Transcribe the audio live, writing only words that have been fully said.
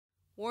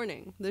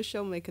Warning, this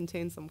show may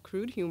contain some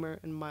crude humor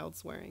and mild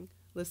swearing.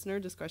 Listener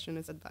discretion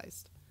is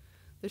advised.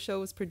 The show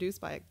was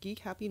produced by Geek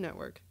Happy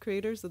Network,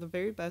 creators of the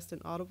very best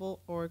in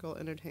audible oracle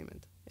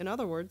entertainment. In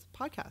other words,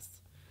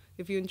 podcasts.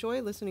 If you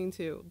enjoy listening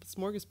to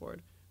Smörgåsbord,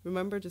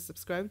 remember to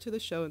subscribe to the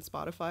show in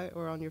Spotify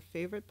or on your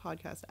favorite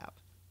podcast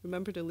app.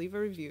 Remember to leave a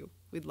review.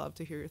 We'd love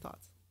to hear your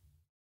thoughts.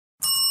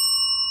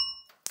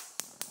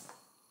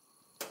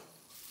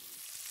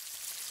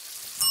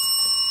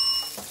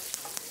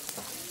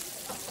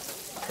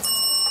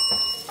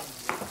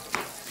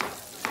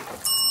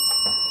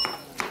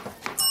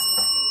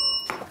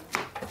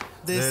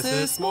 This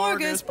is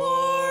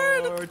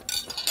Smörgåsbord!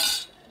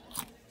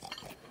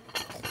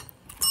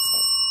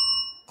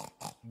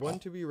 1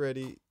 to be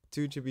ready,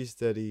 2 to be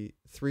steady,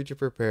 3 to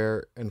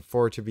prepare, and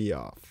 4 to be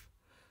off.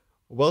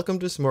 Welcome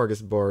to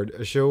Smörgåsbord,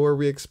 a show where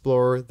we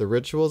explore the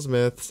rituals,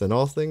 myths, and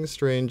all things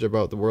strange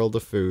about the world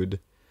of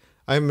food.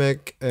 I'm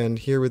Mick, and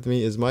here with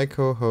me is my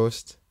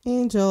co-host,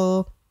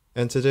 Angel.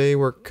 And today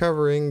we're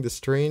covering the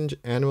strange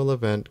annual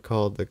event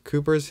called the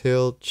Cooper's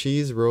Hill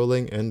Cheese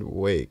Rolling and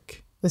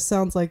Wake. This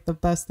sounds like the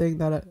best thing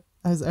that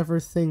has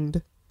ever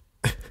thinged.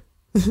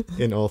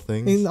 In all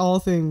things? In all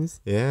things.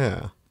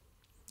 Yeah.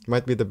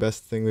 Might be the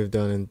best thing we've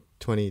done in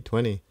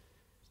 2020.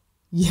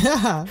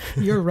 Yeah,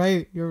 you're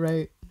right. You're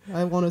right.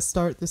 I want to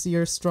start this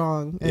year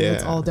strong, and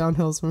it's all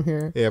downhills from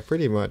here. Yeah,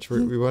 pretty much.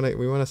 We want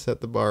to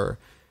set the bar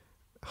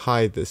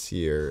high this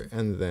year,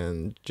 and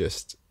then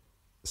just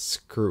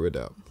screw it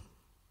up.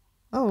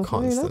 Oh,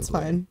 I mean, that's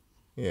fine.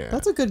 Yeah,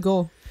 that's a good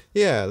goal.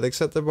 Yeah, like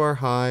set the bar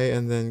high,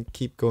 and then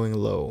keep going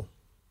low,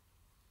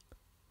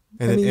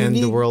 and then end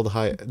the world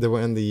high.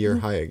 End the year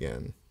high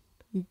again.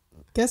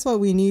 Guess what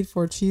we need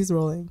for cheese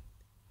rolling?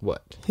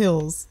 What?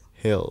 Hills.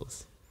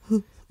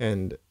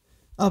 And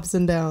ups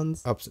and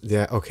downs.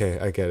 Yeah, okay,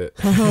 I get it.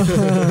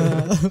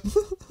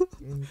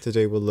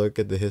 Today we'll look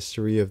at the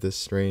history of this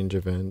strange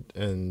event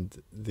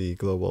and the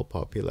global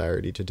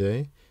popularity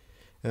today.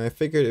 And I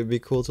figured it'd be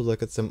cool to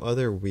look at some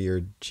other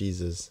weird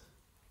cheeses.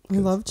 I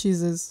love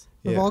cheeses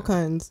of all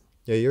kinds.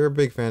 Yeah, you're a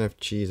big fan of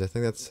cheese. I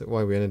think that's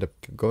why we ended up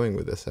going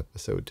with this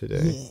episode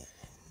today.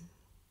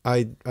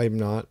 Yeah. I'm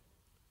not,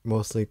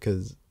 mostly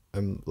because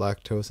I'm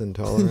lactose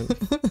intolerant.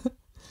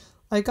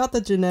 I got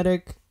the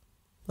genetic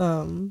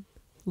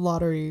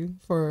lottery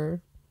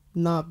for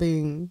not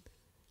being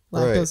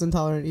lactose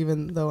intolerant,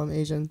 even though I'm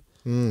Asian.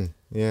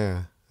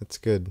 Yeah, that's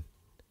good.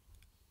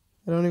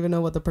 I don't even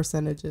know what the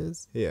percentage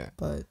is. Yeah.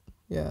 But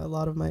yeah, a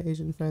lot of my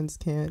Asian friends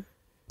can't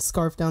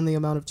scarf down the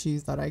amount of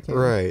cheese that I can.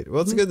 Right.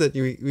 Well, it's good that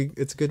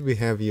it's good we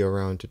have you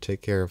around to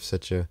take care of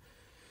such a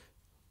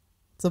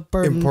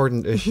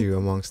important issue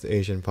amongst the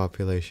Asian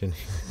population.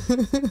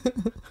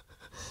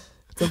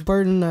 It's a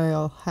burden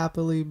I'll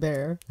happily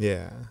bear.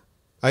 Yeah.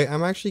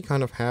 I'm actually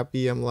kind of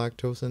happy I'm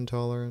lactose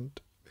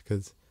intolerant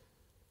because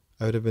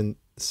I would have been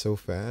so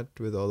fat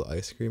with all the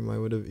ice cream I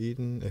would have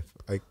eaten if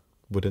I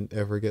wouldn't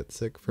ever get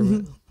sick from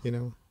it, you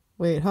know?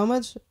 Wait, how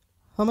much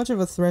of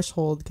a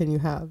threshold can you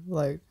have?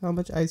 Like, how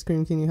much ice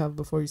cream can you have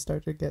before you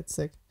start to get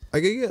sick?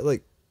 I could get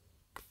like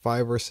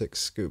 5 or 6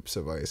 scoops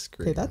of ice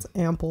cream. Okay, that's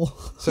ample.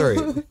 Sorry.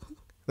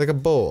 Like a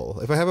bowl.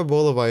 If I have a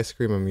bowl of ice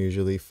cream, I'm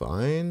usually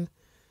fine.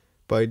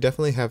 But I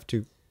definitely have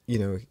to,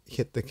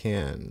 hit the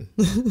can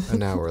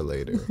an hour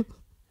later.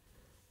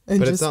 And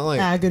but it's not like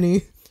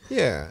agony.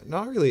 Yeah,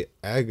 not really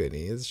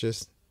agony. It's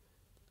just,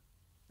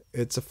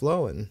 it's a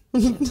flowing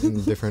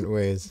in different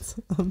ways. It's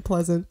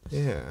unpleasant.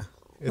 Yeah.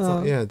 It's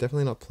not,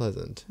 definitely not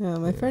pleasant. Yeah,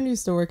 my friend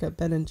used to work at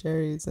Ben &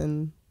 Jerry's,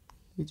 and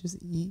we just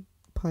eat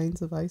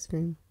pints of ice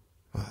cream.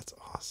 Oh, that's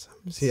awesome.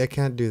 See, I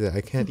can't do that.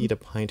 I can't eat a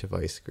pint of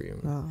ice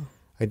cream. Oh.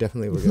 I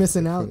definitely would get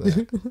missing out.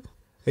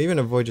 I even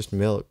avoid just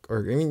milk,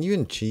 or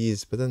even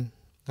cheese, but then,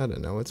 I don't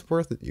know, it's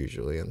worth it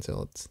usually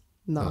until it's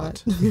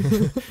not.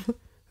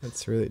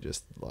 That's really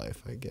just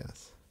life, I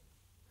guess.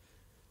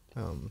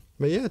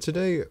 But yeah,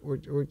 today,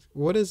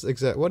 what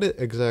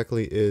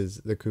exactly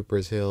is the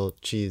Cooper's Hill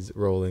Cheese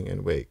Rolling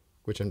and Wake,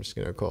 which I'm just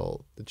going to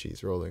call the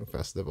Cheese Rolling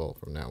Festival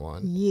from now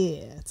on.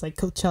 Yeah, it's like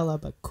Coachella,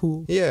 but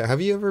cool. Yeah,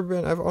 have you ever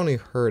been? I've only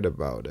heard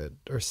about it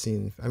or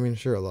seen,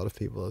 sure, a lot of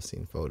people have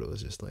seen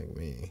photos just like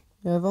me.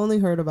 Yeah, I've only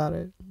heard about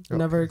it. Okay.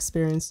 Never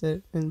experienced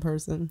it in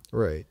person.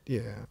 Right,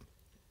 yeah.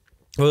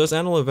 Well, this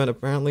annual event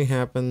apparently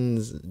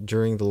happens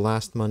during the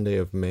last Monday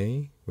of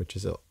May, which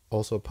is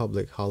also a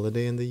public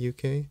holiday in the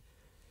UK.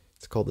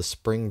 It's called the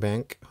Spring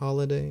Bank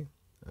holiday.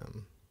 I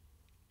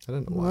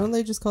don't know why. Why don't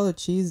they just call it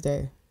Cheese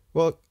Day?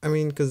 Well,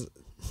 because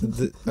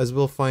as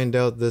we'll find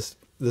out, this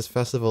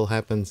festival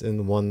happens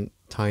in one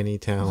tiny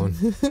town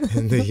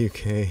in the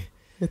UK.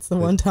 It's the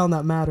one town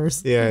that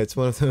matters. Yeah, it's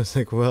one of those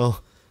like,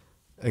 well,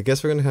 I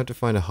guess we're going to have to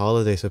find a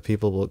holiday so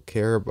people will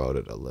care about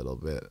it a little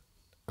bit.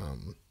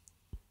 And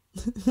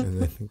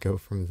then go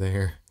from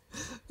there.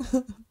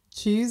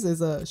 Cheese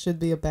should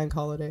be a bank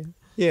holiday.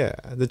 Yeah,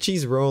 the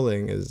cheese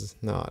rolling is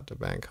not a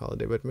bank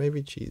holiday, but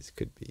maybe cheese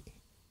could be.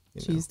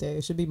 Cheese Day.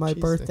 It should be my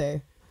birthday.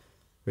 Day.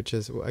 Which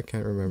is, I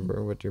can't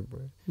remember what your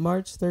birthday.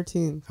 March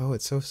 13th. Oh,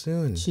 it's so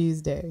soon.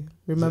 Cheese Day.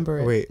 Remember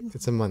it. Wait,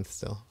 it's a month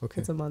still.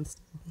 Okay. It's a month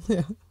still.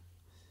 Yeah.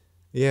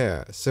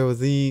 Yeah, so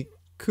the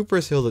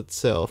Cooper's Hill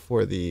itself,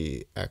 where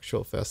the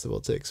actual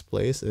festival takes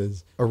place,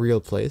 is a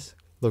real place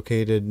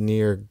located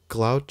near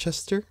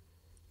Gloucester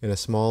in a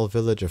small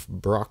village of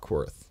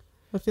Brockworth.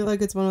 I feel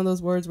like it's one of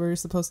those words where you're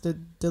supposed to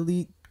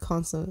delete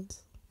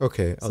consonants.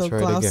 Okay, I'll try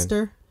it again.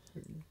 Gloucester?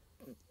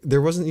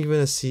 There wasn't even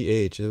a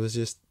CH, it was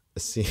just a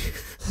C.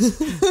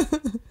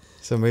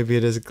 So maybe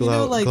it is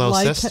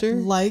Gloucester?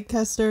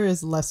 Leicester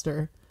is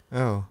Leicester.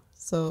 Oh.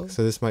 So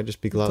this might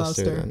just be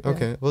Gloucester then. Yeah.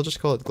 Okay, we'll just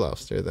call it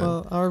Gloucester then.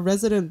 Well, our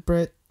resident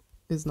Brit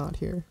is not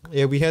here.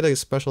 Yeah, we had a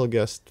special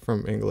guest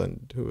from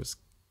England who was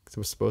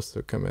supposed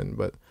to come in,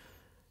 but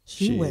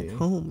she went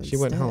home. She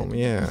went home.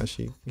 Yeah,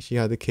 she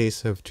had the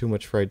case of too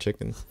much fried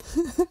chicken,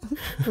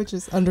 which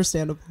is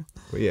understandable.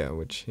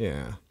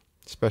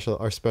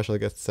 Our special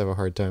guests have a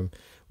hard time.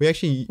 We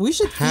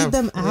should feed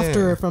them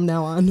after from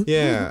now on.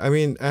 Yeah, I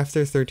mean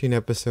after 13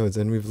 episodes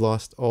and we've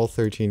lost all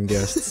 13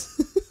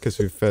 guests because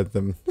we've fed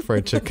them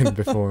fried chicken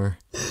before.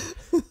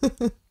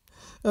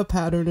 A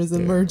pattern is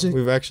emerging.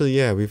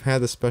 We've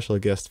had a special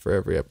guest for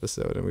every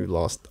episode and we've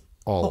lost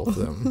all of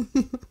them.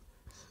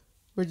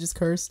 We're just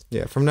cursed.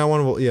 Yeah, from now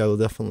on we'll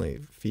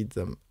definitely feed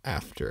them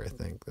after. I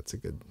think that's a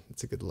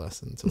good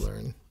lesson to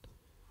learn.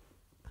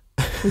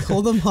 We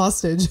hold them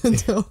hostage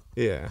until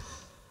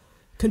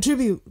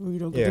contribute. We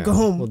don't get to go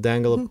home. We'll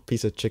dangle a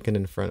piece of chicken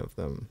in front of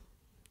them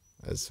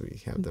as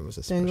we have them as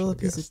a special guest. Dangle a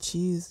piece of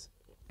cheese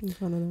in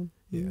front of them.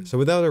 Yeah. So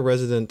without a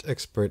resident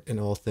expert in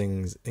all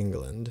things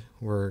England,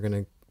 we're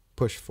gonna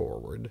push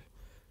forward.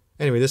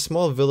 Anyway, this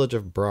small village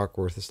of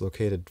Brockworth is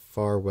located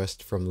far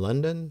west from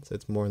London, so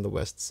it's more on the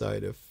west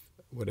side of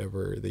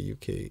whatever the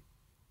UK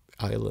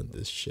island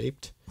is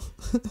shaped.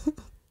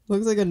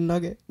 Looks like a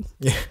nugget.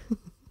 Yeah.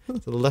 So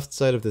the left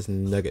side of this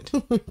nugget.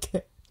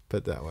 Okay.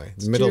 Put that way.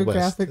 It's middle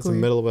west. It's the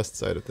middle west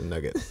side of the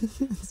nugget.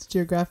 It's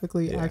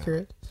geographically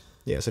accurate.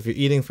 Yeah, so if you're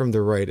eating from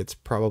the right, it's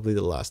probably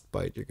the last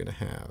bite you're going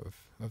to have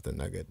of the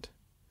nugget.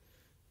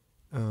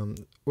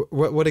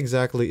 What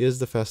exactly is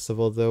the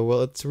festival, though?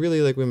 Well, it's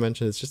really, like we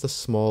mentioned, it's just a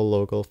small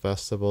local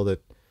festival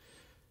that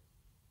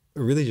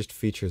really just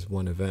features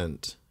one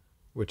event,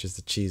 which is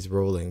the cheese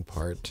rolling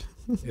part.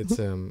 It's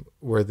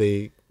where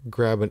they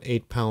grab an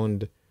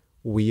 8-pound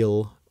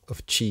wheel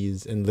of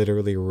cheese and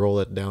literally roll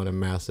it down a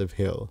massive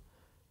hill,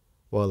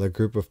 while a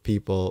group of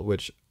people,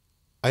 which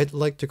I'd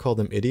like to call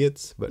them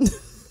idiots, but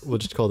we'll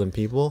just call them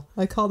people.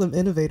 I call them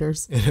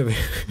innovators.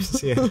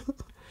 Innovators, yeah.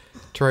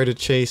 Try to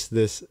chase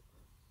this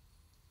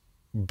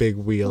big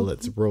wheel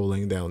that's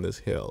rolling down this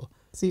hill.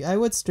 See, I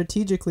would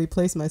strategically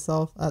place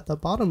myself at the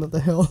bottom of the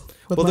hill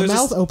with my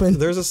mouth open.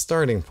 There's a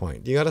starting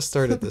point. You got to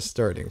start at the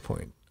starting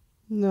point.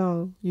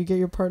 No, you get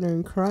your partner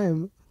in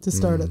crime to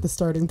start at the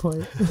starting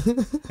point.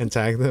 And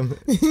tag them?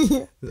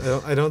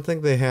 I don't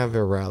think they have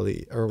a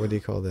rally, or what do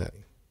you call that?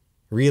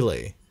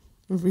 Relay.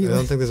 I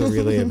don't think there's a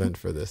relay event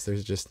for this.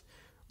 There's just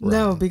run.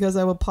 No, because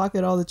I will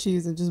pocket all the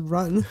cheese and just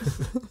run.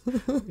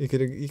 You could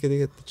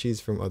get the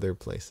cheese from other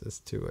places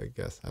too, I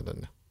guess. I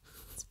don't know.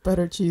 It's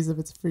better cheese if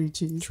it's free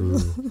cheese. True.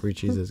 Free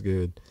cheese is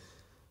good.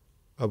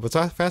 What's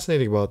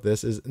fascinating about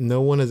this is no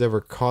one has ever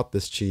caught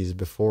this cheese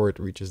before it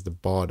reaches the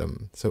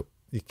bottom. So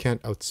you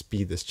can't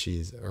outspeed this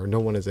cheese, or no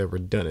one has ever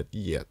done it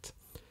yet.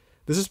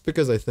 This is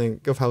because I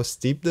think of how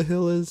steep the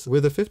hill is.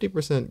 With a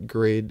 50%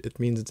 grade, it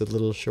means it's a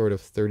little short of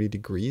 30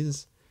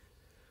 degrees,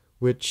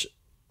 which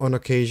on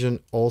occasion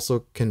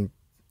also can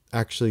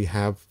actually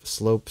have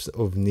slopes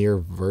of near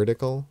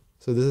vertical.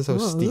 So this is how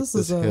steep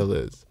this hill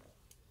is.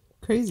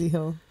 Crazy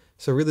hill.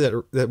 So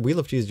really that wheel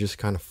of cheese just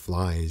kind of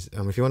flies.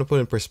 If you want to put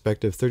it in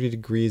perspective, 30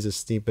 degrees is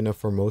steep enough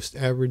for most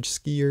average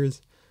skiers.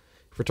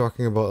 If we're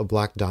talking about a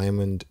Black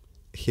Diamond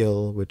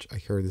hill, which I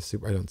heard is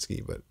super, I don't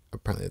ski, but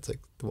apparently it's like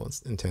the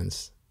most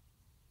intense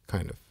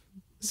kind of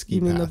ski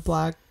You mean path. the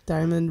Black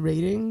Diamond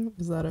rating?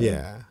 Is that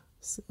Yeah.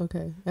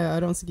 Okay. Yeah, I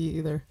don't ski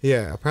either.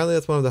 Yeah, apparently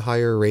that's one of the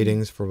higher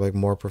ratings for like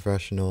more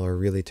professional or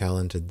really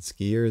talented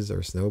skiers or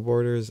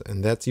snowboarders,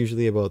 and that's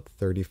usually about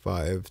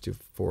 35 to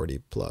 40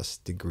 plus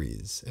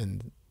degrees.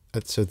 And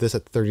so this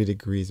at 30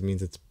 degrees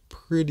means it's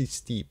pretty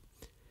steep.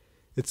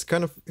 It's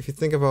kind of, if you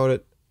think about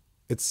it,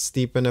 it's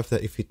steep enough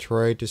that if you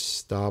try to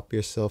stop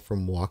yourself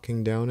from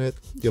walking down it,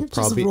 you'll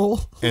probably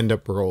end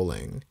up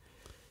rolling.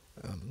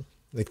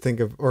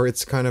 Or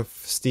it's kind of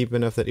steep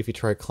enough that if you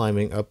try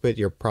climbing up it,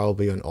 you're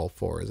probably on all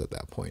fours at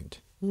that point.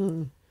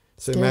 So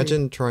Scary.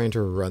 Imagine trying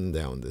to run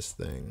down this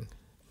thing.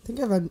 I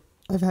think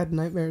I've had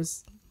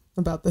nightmares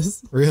about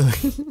this. Really?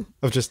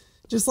 Of just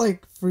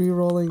like free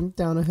rolling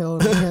down a hill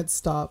and I can't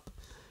stop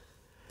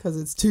because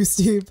it's too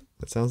steep.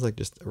 That sounds like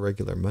just a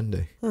regular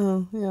Monday.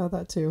 Oh, yeah,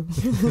 that too.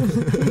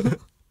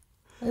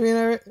 I mean,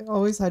 I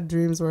always had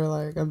dreams where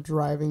like I'm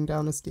driving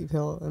down a steep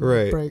hill and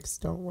my brakes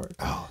don't work.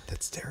 Oh,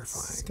 that's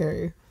terrifying.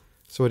 Scary.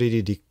 So what did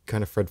you do?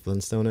 Kind of Fred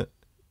Flintstone it?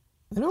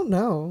 I don't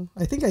know.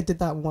 I think I did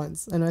that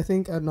once. And I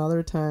think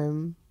another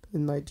time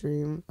in my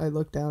dream, I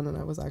looked down and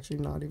I was actually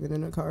not even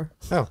in a car.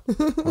 Oh,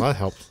 well, that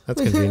helped.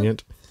 That's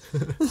convenient.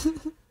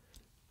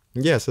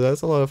 Yeah, so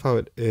that's a lot of how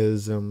it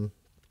is.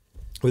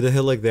 With a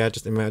hill like that,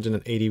 just imagine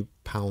an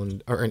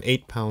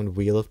 8-pound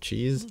wheel of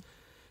cheese.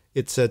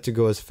 it's said to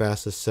go as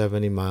fast as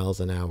 70 miles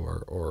an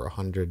hour or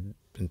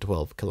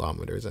 112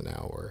 kilometers an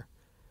hour.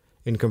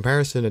 In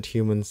comparison, that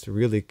humans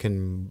really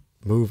can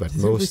move at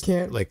most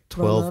like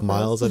 12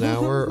 miles an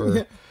hour or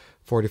yeah.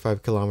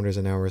 45 kilometers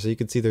an hour. So you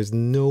can see there's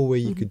no way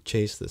you could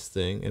chase this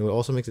thing. And what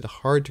also makes it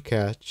hard to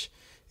catch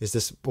is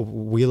this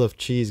wheel of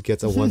cheese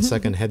gets a 1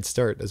 second head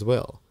start as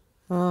well.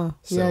 So,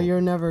 yeah, you're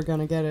never going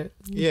to get it.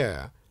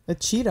 Yeah. A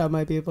cheetah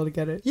might be able to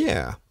get it.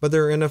 Yeah, but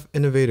there are enough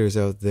innovators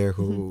out there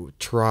who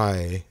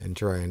try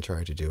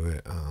to do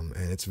it.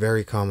 And it's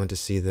very common to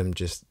see them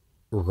just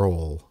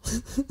roll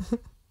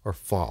or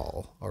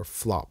fall or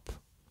flop.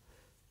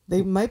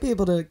 They might be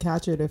able to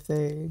catch it if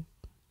they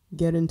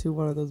get into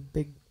one of those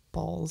big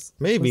balls.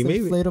 Maybe.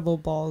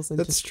 Inflatable balls. And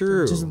that's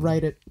true. Just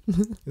ride it.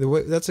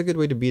 That's a good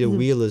way to beat a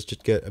wheel is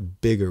just get a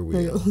bigger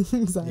wheel.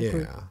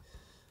 Exactly. Yeah.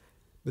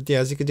 But yeah,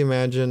 as you could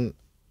imagine,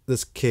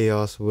 this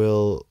chaos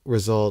will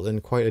result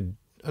in quite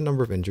a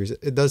number of injuries.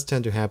 It does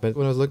tend to happen.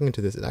 When I was looking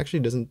into this, it actually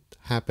doesn't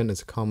happen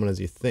as common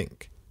as you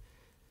think.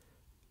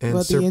 And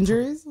the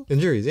injuries?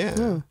 Injuries, yeah.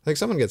 Oh. Like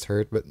someone gets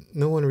hurt, but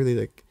no one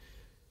really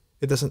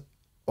it doesn't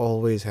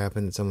always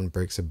happen that someone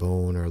breaks a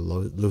bone or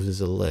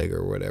loses a leg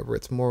or whatever.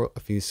 It's more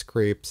a few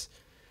scrapes.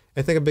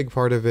 I think a big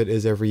part of it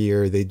is every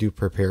year they do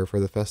prepare for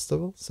the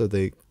festival, so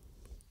they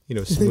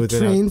smooth they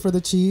train for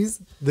the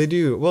cheese. They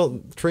do.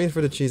 Well, train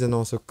for the cheese and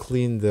also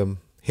clean the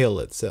hill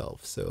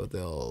itself. So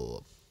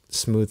they'll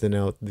smoothen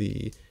out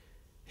the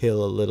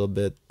hill a little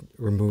bit,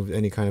 remove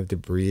any kind of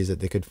debris that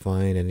they could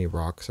find, any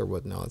rocks or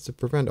whatnot, to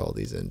prevent all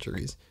these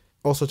injuries.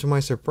 Also, to my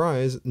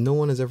surprise, no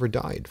one has ever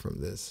died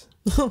from this.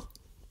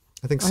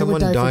 I think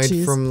someone died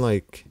from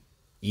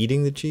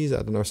eating the cheese, I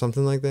don't know, or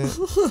something like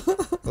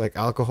that. Like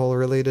alcohol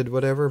related,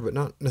 whatever, but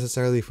not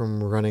necessarily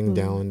from running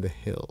down the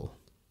hill.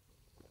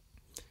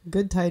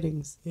 Good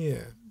tidings.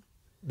 Yeah.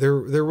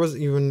 There was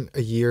even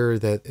a year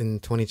that in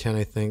 2010,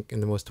 I think, in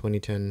the most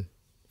 2010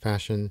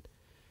 fashion,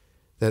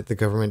 that the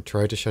government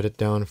tried to shut it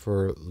down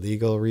for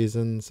legal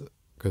reasons,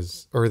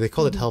 or they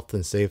called it health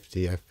and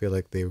safety. I feel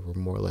like they were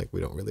more like,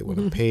 we don't really want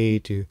to pay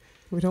to...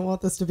 We don't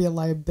want this to be a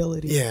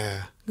liability.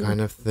 Yeah,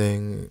 kind of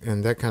thing.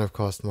 And that kind of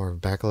caused more of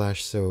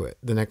backlash. So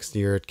the next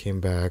year it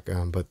came back,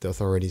 but the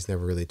authorities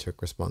never really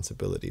took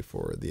responsibility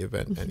for the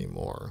event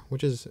anymore,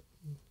 which is...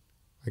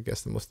 I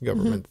guess the most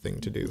government thing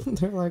to do.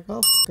 They're like, oh,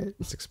 f*** it.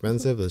 It's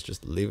expensive. Let's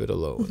just leave it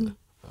alone.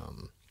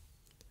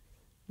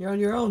 You're on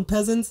your own,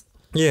 peasants.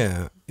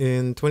 Yeah.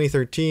 In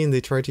 2013, they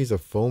tried to use a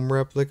foam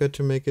replica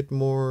to make it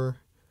more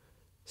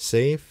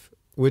safe,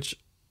 which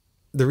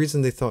the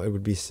reason they thought it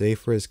would be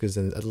safer is because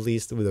then at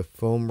least with a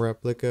foam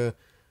replica,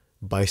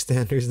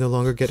 bystanders no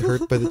longer get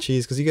hurt by the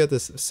cheese, because you get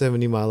this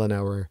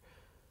 70-mile-an-hour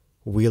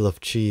wheel of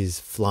cheese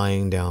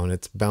flying down.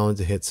 It's bound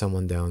to hit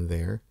someone down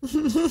there.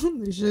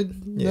 You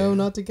should know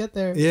not to get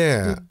there.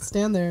 Yeah.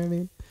 Stand there, I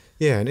mean.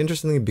 Yeah, and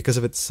interestingly, because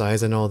of its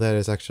size and all that,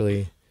 it's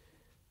actually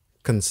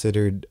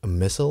considered a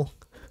missile.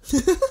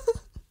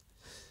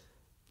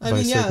 I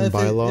mean, yeah, if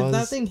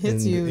that thing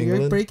hits you,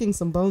 you're breaking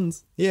some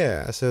bones.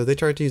 Yeah, so they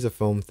tried to use a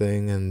foam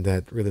thing, and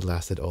that really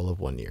lasted all of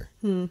 1 year.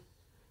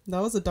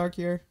 That was a dark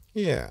year.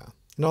 Yeah.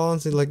 And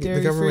honestly,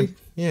 the government...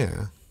 Free.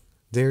 Yeah.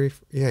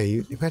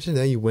 You imagine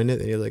that you win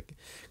it and you're like,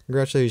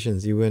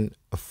 congratulations, you win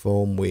a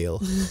foam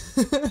wheel.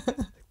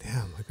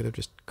 Damn, I could have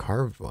just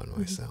carved one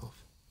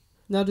myself.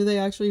 Now, do they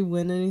actually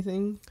win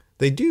anything?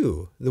 They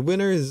do. The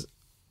winners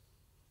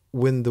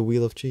win the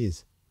wheel of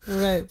cheese.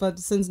 Right, but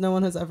since no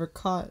one has ever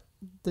caught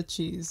the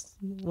cheese,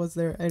 was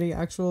there any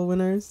actual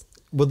winners?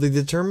 Well, they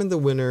determined the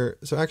winner.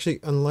 So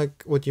actually,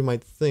 unlike what you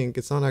might think,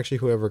 it's not actually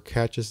whoever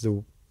catches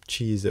the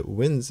cheese that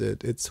wins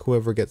it. It's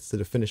whoever gets to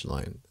the finish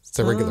line. It's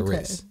a regular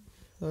race.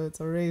 So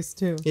it's a race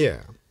too. Yeah.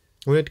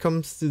 When it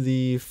comes to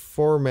the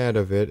format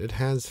of it, it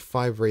has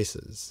 5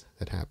 races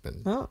that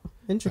happen. Oh,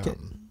 intricate.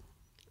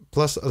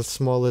 Plus a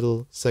small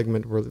little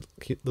segment where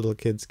little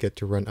kids get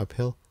to run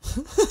uphill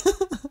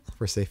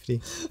for safety.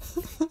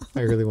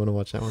 I really want to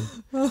watch that one.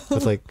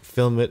 But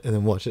film it and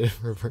then watch it in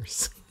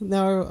reverse.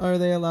 Now, are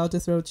they allowed to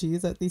throw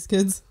cheese at these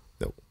kids?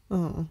 No.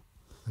 Oh.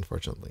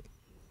 Unfortunately.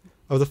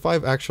 Of the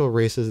 5 actual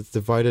races, it's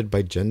divided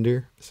by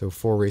gender. So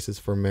 4 races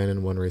for men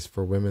and 1 race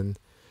for women.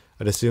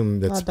 I'd assume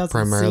that's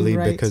primarily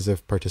because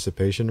of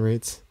participation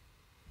rates.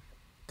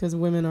 Because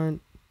women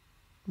aren't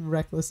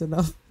reckless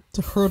enough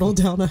to hurdle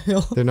down a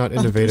hill. They're not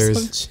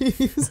innovators. Some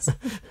cheese.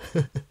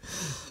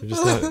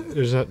 they're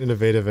just not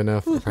innovative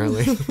enough,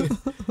 apparently.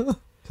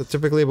 So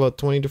typically about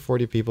 20 to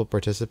 40 people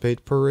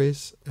participate per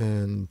race,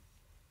 and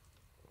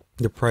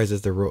the prize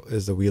is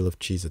the wheel of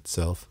cheese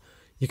itself.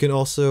 You can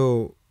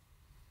also,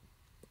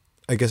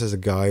 I guess as a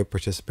guy,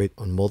 participate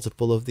on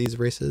multiple of these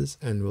races,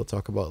 and we'll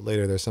talk about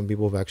later. There's some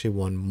people who've actually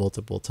won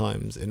multiple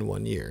times in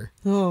 1 year.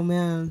 Oh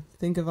man,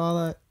 think of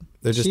all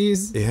that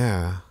cheese.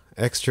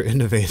 Extra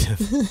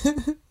innovative.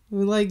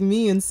 Like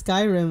me in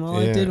Skyrim, all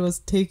I did was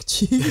take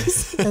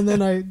cheese and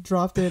then I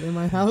dropped it in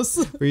my house.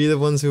 Were you the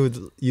ones who would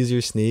use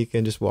your sneak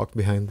and just walk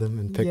behind them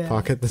and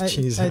pickpocket the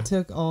cheese? I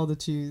took all the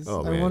cheese.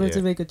 I wanted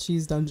to make a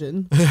cheese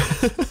dungeon.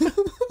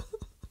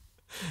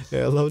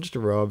 Yeah, I love just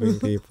robbing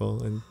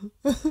people and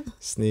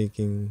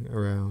sneaking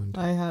around.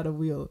 I had a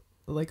wheel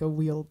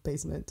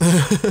basement.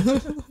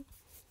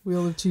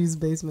 Wheel of cheese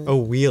basement. Oh,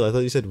 wheel. I thought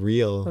you said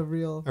real. A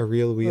real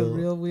wheel. wheel.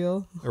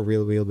 A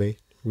real wheel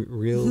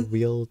real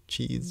wheel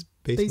cheese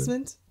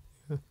basement.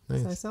 Yeah,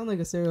 nice. I sound like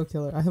a serial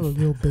killer. I have a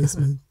real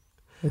basement.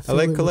 I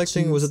like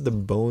collecting. Was it the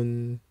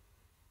bone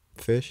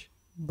fish?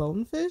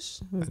 Bonefish?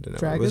 I don't know.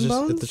 Dragon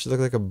bones? It just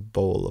looked like a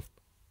bowl of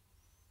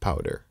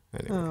powder.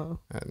 Anyway, oh.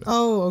 I don't know.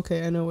 Oh,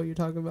 okay. I know what you're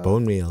talking about.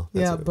 Bone meal.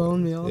 Yeah,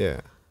 bone meal. Yeah.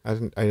 I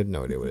had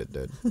no idea what it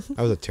did.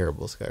 I was a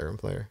terrible Skyrim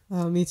player.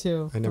 Me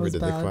too. I never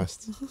did bad. the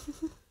quest.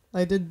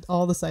 I did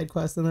all the side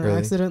quests and then Really? I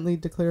accidentally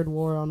declared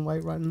war on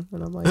Whiterun.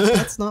 And I'm like,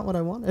 that's not what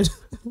I wanted.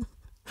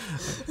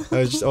 I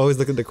was just always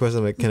looking at the quest.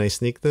 I'm like, can I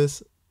sneak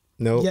this?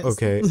 No? Yes.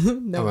 Okay.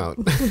 No. I'm out.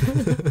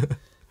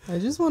 I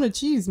just wanted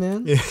cheese,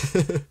 man. Yeah.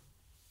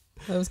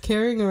 I was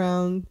carrying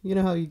around, you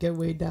know how you get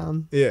weighed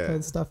down Yeah. by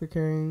the stuff you're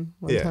carrying.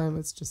 One Yeah. time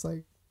it's just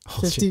like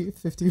Oh, 50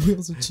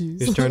 wheels of cheese.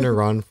 You're just trying to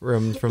run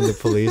from the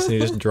police and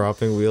you're just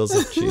dropping wheels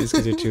of cheese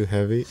because you're too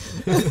heavy.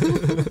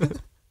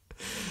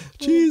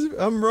 Cheese,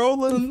 I'm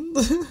rolling.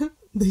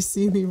 They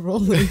see me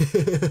rolling.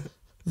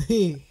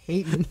 They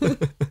hate me.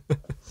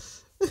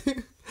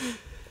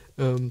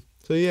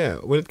 So yeah,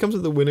 when it comes to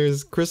the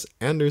winners, Chris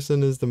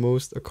Anderson is the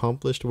most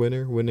accomplished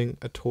winner, winning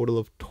a total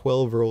of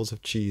 12 rolls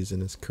of cheese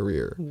in his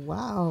career.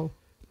 Wow.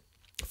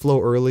 Flo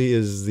Early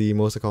is the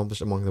most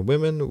accomplished among the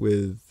women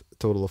with a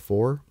total of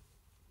 4.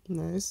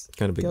 Nice.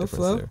 Kind of big Go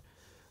difference Flo.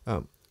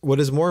 there. What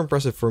is more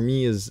impressive for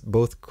me is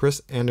both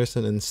Chris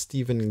Anderson and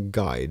Stephen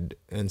Guide.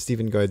 And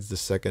Stephen Guide's the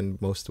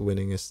second most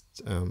winningest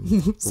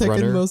Second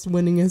runner most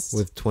winningest.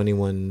 with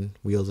 21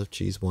 wheels of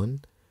cheese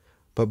won.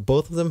 But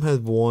both of them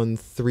have won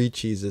 3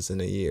 cheeses in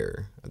a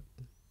year.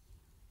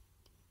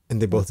 And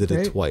they both That's did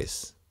it great.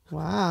 twice.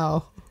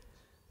 Wow.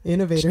 Just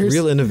Innovators.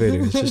 real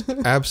innovators. Just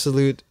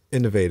absolute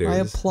innovators. I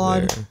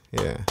applaud.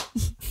 there.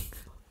 Yeah.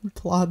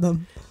 Applaud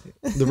them.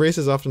 The race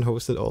is often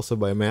hosted also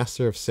by a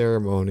master of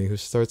ceremony who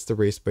starts the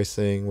race by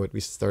saying what we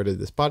started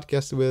this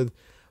podcast with: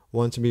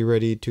 1 to be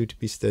ready, 2 to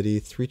be steady,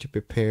 3 to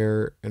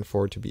prepare, and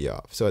 4 to be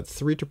off. So at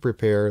 3 to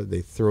prepare,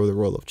 they throw the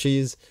roll of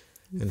cheese,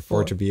 and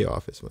 4 to be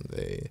off is when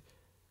they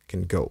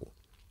can go.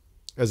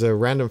 As a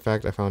random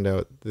fact, I found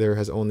out there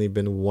has only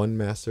been one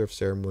master of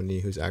ceremony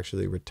who's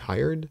actually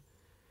retired,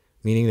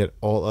 meaning that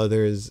all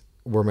others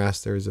were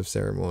masters of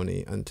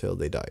ceremony until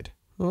they died.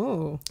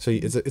 Oh. So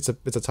it's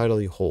a title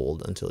you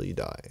hold until you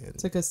die. And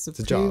It's like a a job.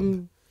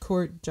 Supreme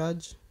Court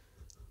judge.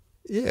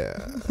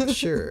 Yeah,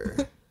 sure.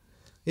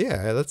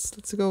 Yeah, let's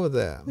go with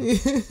that.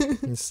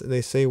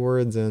 They say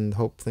words and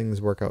hope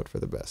things work out for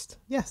the best.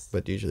 Yes.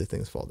 But usually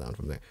things fall down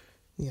from there.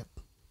 Yep.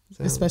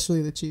 So,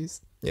 Especially the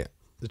cheese.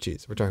 the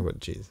cheese. We're talking about the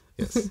cheese.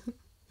 Yes.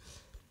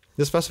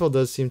 This festival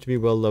does seem to be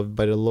well loved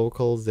by the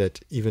locals, that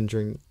even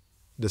during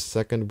the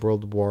Second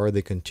World War,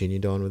 they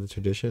continued on with the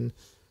tradition.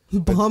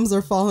 Bombs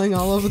are falling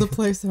all over the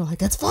place. They're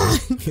like, it's fine.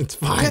 It's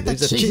fine. Get the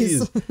There's a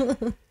cheese.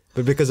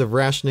 But because of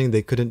rationing,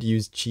 they couldn't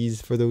use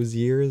cheese for those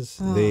years.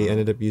 They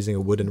ended up using a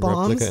wooden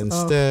Bombs? replica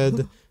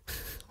instead.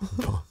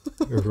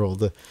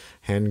 Rolled a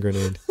hand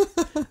grenade.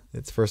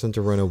 It's the first one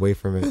to run away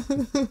from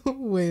it.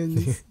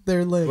 Wins.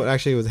 They're lit. What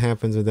actually what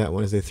happens with that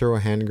one is they throw a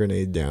hand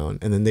grenade down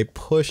and then they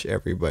push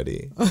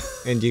everybody.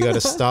 And you got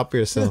to stop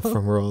yourself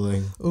from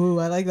rolling. Ooh,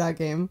 I like that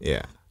game.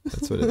 Yeah,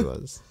 that's what it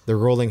was. The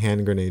Rolling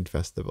Hand Grenade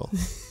Festival.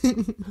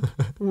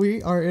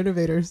 We are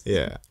innovators.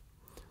 Yeah.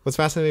 What's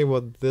fascinating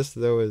about this,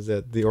 though, is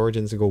that the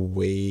origins go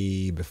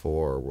way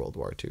before World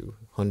War II,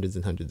 hundreds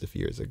and hundreds of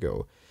years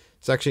ago.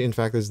 It's actually, in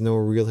fact, there's no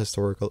real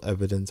historical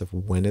evidence of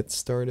when it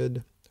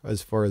started.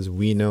 As far as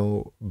we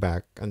know,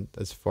 back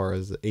as far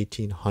as the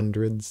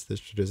 1800s,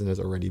 this tradition has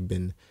already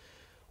been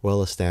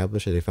well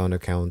established. They found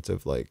accounts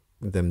of like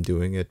them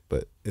doing it,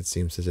 but it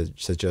seems to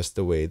suggest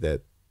the way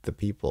that the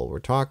people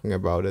were talking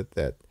about it,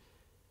 that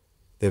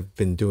they've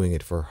been doing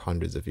it for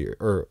hundreds of years,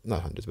 or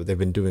not hundreds, but they've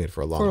been doing it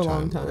for a long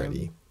time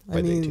already.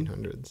 By the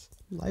 1800s.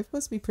 Life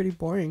must be pretty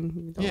boring.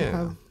 You don't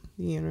have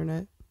the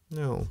internet.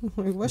 No.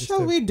 Like, what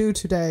shall we do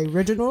today,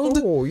 Reginald?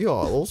 Oh, yeah,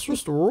 let's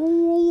just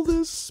roll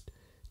this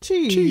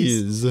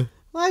cheese.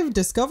 I've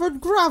discovered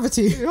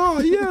gravity. Oh,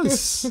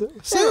 yes.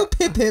 So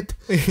pip.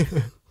 Is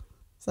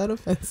that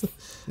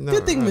offensive? No,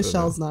 Good thing I don't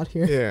Michelle's know. not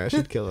here. Yeah,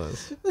 she'd kill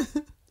us.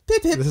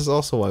 Pip. This is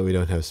also why we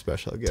don't have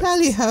special guests.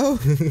 Tally ho.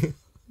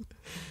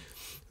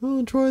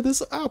 Oh, try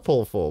this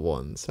apple for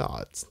once.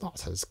 Ah, it's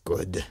not as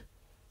good.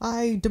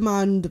 I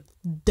demand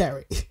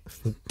dairy.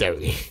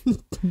 Dairy.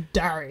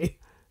 Dairy.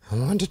 I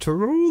want it to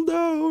roll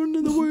down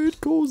in the way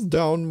it goes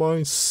down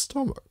my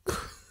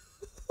stomach.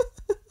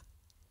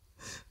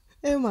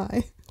 Oh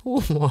my.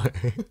 Oh my.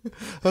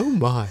 Oh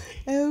my.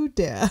 Oh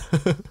dear.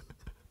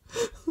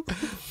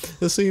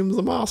 It seems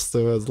the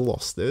master has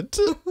lost it.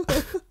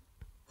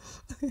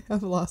 I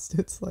have lost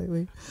it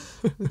slightly.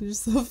 I'm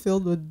just so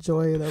filled with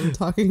joy that we're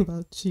talking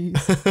about cheese.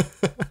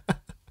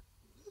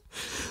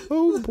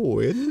 Oh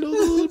boy,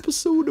 another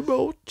episode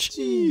about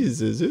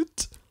cheese, is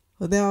it?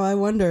 Well, now I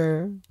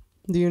wonder,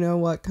 do you know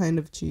what kind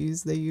of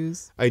cheese they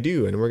use? I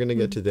do, and we're going to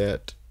get to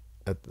that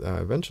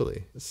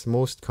eventually. Its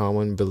most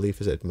common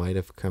belief is that it might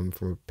have come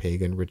from a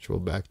pagan ritual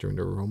back during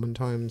the Roman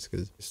times,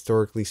 because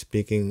historically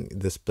speaking,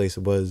 this place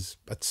was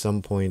at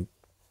some point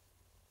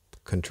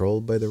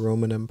controlled by the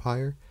Roman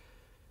Empire.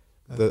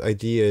 The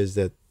idea is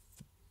that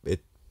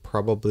it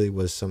probably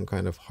was some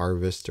kind of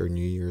harvest or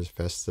New Year's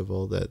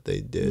festival that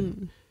they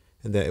did.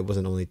 And that it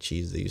wasn't only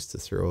cheese they used to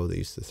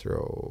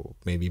throw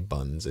maybe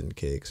buns and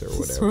cakes or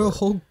whatever. Throw a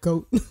whole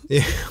goat. Yeah,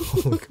 a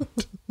whole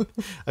goat.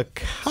 A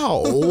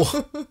cow.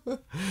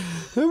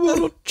 I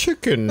want a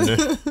chicken.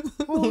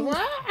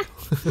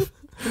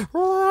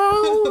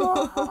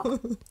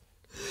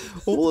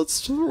 Well,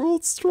 let's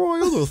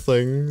try other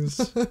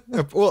things.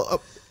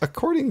 Well,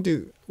 according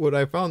to what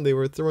I found, they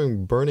were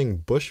throwing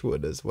burning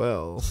bushwood as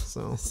well.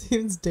 So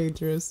seems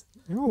dangerous.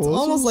 Oh, it's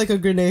almost like a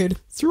grenade.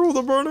 Throw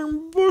the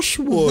burning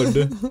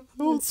bushwood.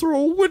 I'll throw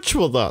a witch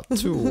with that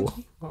too.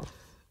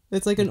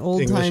 It's like an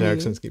old English timey.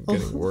 accents keep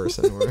getting worse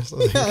and worse.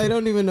 Yeah, I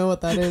don't even know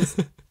what that is.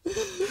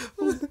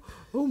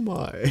 Oh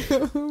my.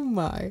 Oh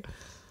my.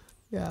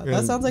 Yeah,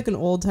 that sounds like an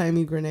old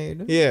timey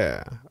grenade.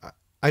 Yeah.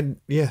 I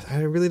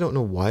really don't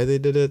know why they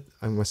did it.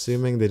 I'm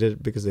assuming they did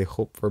it because they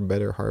hope for a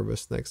better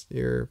harvest next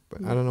year.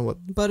 But I don't know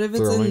what. But if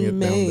it's in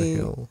May,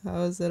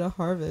 how is it a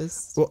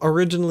harvest? Well,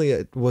 originally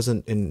it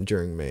wasn't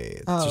during May.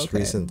 It's just okay.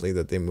 recently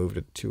that they moved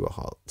it to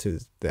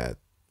that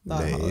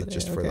May holiday,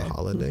 just for the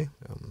holiday.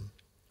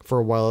 For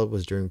a while it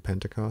was during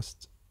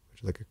Pentecost,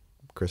 which is like a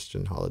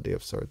Christian holiday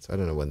of sorts. I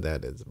don't know when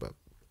that is, but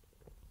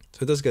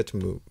so it does get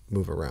to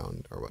move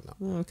around or whatnot.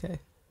 Okay.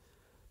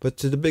 But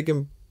to the big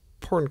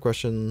important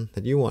question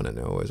that you want to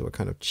know is what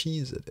kind of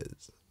cheese it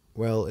is.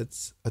 Well,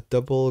 it's a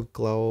double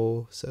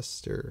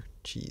Gloucester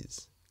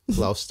cheese.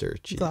 Gloucester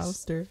cheese.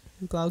 Gloucester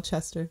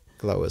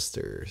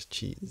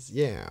cheese.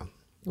 Yeah.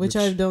 Which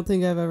I don't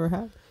think I've ever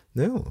had.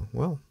 No.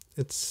 Well,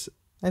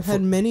 I've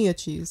had many a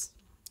cheese.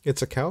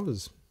 It's a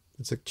cheese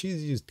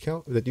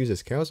that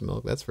uses cow's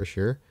milk, that's for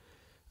sure.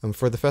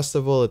 For the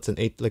festival, it's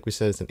like we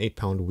said, it's an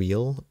 8-pound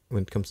wheel.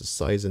 When it comes to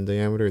size and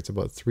diameter, it's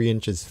about 3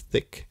 inches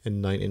thick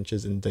and 9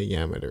 inches in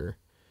diameter.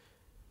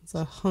 It's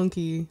a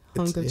hunky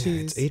hunk of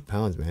cheese. It's 8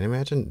 pounds, man.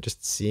 Imagine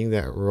just seeing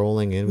that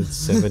rolling in with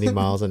 70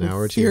 miles an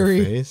hour to your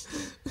face.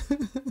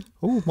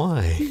 Oh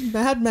my.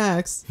 Mad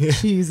Max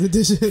cheese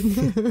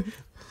edition.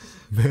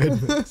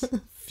 Mad Max.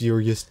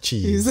 Furious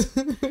cheese.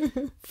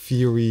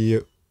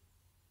 Fury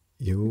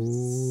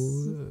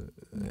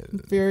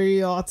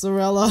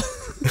mozzarella.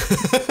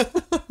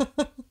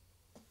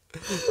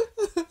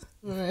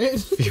 Right.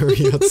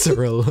 Fury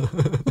mozzarella.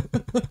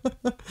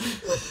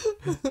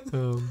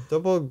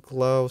 Double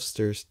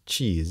Gloucester's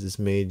cheese is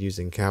made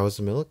using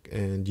cow's milk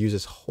and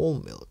uses whole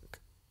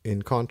milk,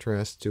 in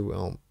contrast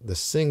to the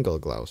single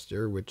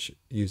Gloucester, which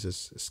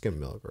uses skim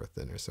milk or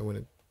thinner. So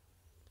when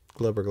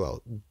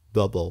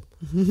double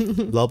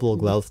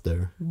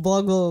Gloucester.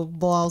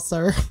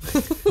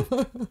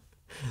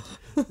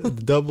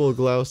 Double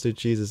Gloucester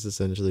cheese is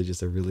essentially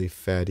just a really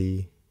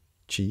fatty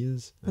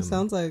cheese. That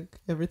sounds like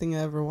everything I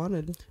ever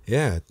wanted.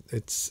 Yeah,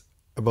 it's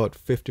about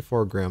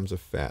 54 grams of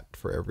fat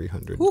for every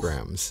 100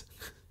 grams.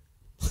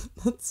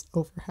 That's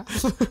over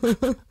half.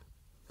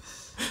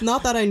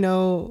 Not that I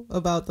know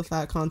about the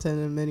fat content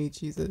in many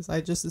cheeses.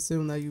 I just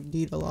assume that you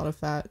need a lot of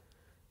fat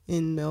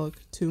in milk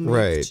to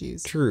make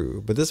cheese.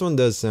 True. But this one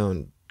does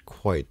sound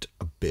quite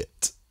a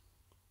bit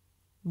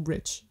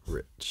rich.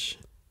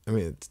 I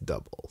mean, it's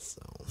double,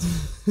 so.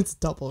 It's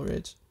double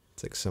rich.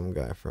 It's like some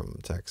guy from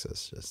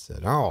Texas just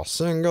said, "Oh,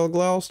 single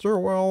Gloucester,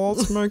 well,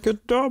 let's make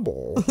it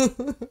double."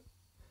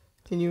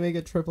 Can you make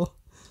it triple?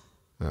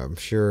 I'm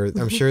sure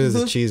there's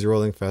a cheese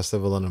rolling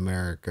festival in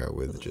America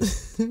with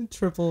just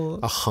triple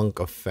a hunk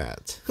of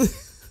fat.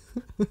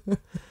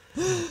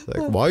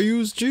 Like, why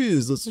use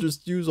cheese? Let's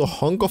just use a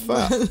hunk of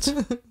fat.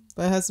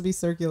 But it has to be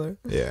circular.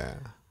 Yeah.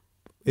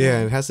 Yeah,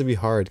 and it has to be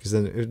hard because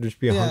then it would just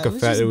be a hunk of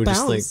fat. It would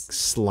just like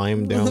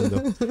slime down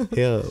the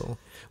hill.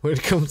 When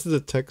it comes to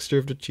the texture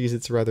of the cheese,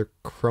 it's rather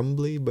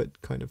crumbly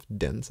but kind of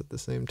dense at the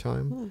same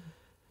time.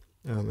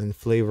 And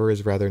flavor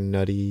is rather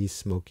nutty,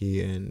 smoky,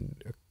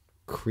 and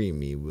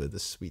creamy with a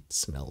sweet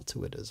smell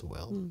to it as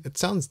well. It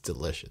sounds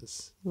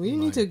delicious. We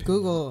need to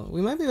Google.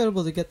 We might be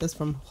able to get this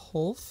from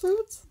Whole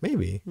Foods.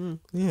 Maybe.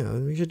 Yeah,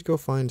 we should go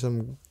find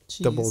some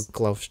double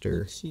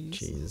Gloucester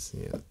cheese.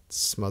 Yeah,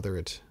 smother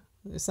it.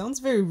 It sounds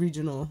very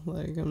regional.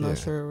 Like, I'm not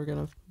sure we're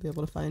going to be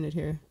able to find it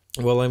here.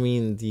 Well, I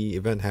mean, the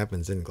event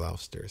happens in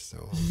Gloucester,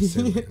 so I'm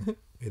assuming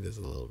it is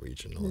a little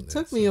regional. It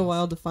took me a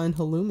while to find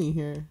halloumi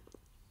here.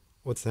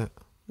 What's that?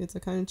 It's a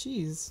kind of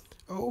cheese.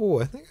 Oh,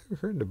 I think I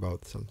heard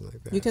about something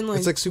like that. You can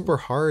it's like super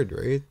hard,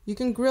 right? You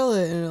can grill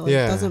it and it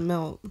doesn't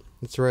melt.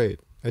 That's right.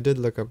 I did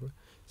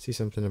see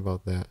something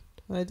about that.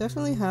 I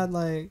definitely had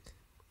like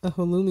a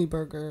halloumi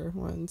burger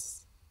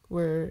once,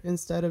 where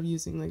instead of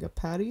using like a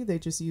patty, they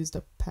just used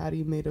a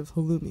patty made of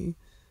halloumi.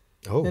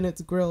 Oh. And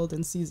it's grilled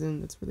and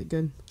seasoned. It's really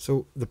good.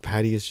 So the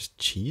patty is just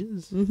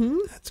cheese? Mm-hmm.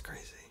 That's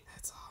crazy.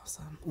 That's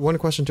awesome. One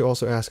question to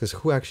also ask is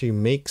who actually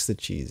makes the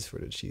cheese for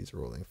the cheese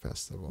rolling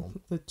festival?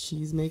 The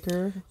cheese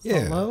maker?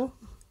 Yeah. Hello?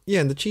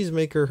 Yeah, and the cheese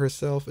maker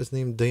herself is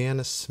named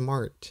Diana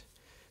Smart.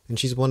 And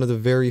she's one of the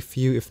very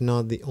few, if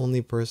not the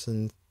only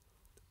person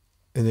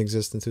in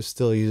existence who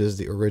still uses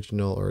the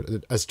original, or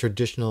as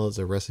traditional as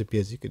a recipe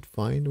as you could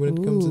find when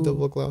it comes to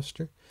double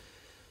Gloucester.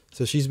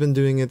 So she's been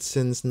doing it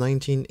since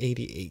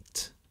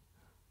 1988.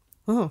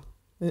 Oh,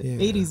 an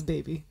 80s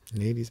baby. An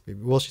 80s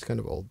baby. Well, she's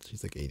kind of old.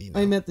 She's like 80 now.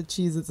 I meant the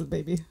cheese as a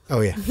baby.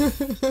 Oh, yeah.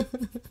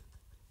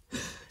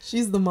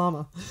 She's the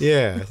mama.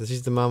 Yeah, so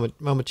she's the mama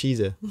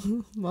cheeser.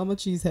 Mama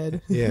cheesehead.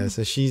 Yeah,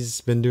 so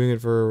she's been doing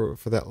it for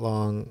that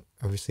long.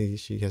 Obviously,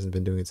 she hasn't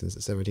been doing it since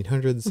the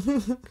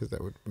 1700s, because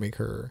that would make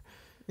her...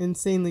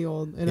 insanely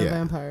old. And a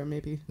vampire,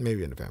 maybe.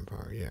 Maybe in a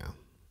vampire, yeah.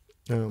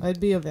 I'd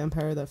be a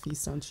vampire that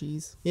feasts on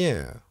cheese.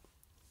 Yeah.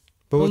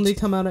 But only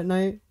come out at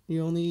night,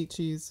 you only eat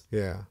cheese.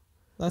 Yeah.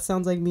 That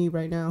sounds like me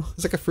right now.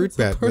 It's like a fruit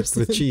bat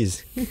with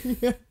cheese.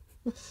 Yeah.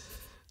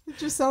 It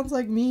just sounds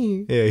like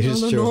me. Yeah, you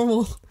just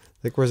normal.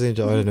 Like, where's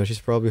Angel? I don't know. She's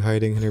probably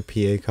hiding in her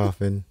PA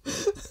coffin.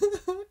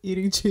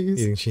 Eating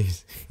cheese. Eating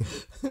cheese.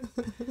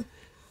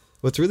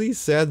 What's really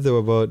sad, though,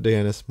 about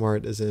Diana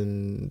Smart is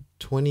in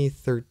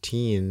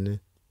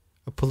 2013,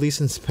 a police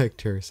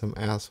inspector, some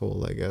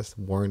asshole, I guess,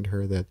 warned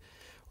her that,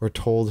 or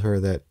told her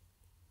that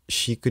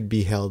she could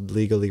be held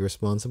legally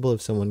responsible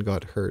if someone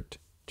got hurt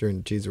during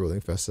the cheese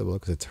rolling festival,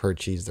 because it's her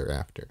cheese they're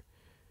after.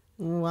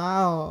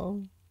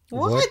 Wow.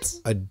 What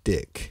a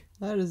dick.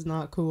 That is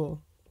not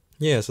cool.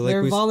 Yeah, so like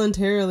they're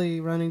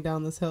voluntarily running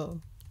down this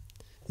hill.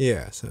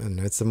 Yeah, so and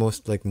it's the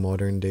most like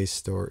modern day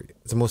story.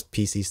 It's the most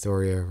PC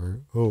story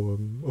ever. Oh,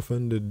 I'm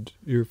offended.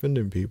 You're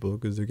offending people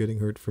because they're getting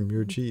hurt from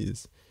your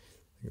cheese.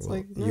 It's well,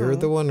 like, no. You're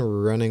the one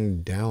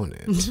running down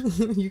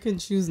it. You can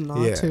choose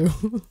not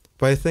to.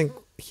 But I think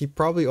he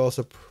probably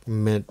also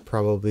meant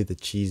probably the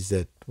cheese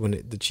that when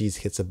the cheese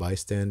hits a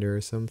bystander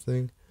or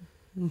something.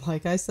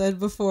 Like I said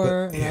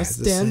before, and I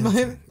stand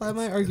by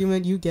my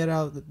argument, you get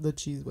out the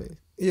cheese way.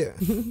 Yeah.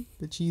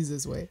 The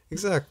cheese's way.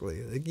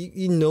 Exactly. Like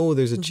you know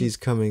there's a cheese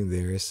coming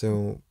there,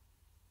 so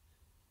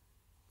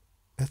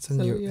that's on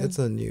you. That's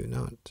on you,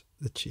 not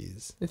the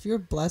cheese. If you're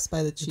blessed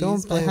by the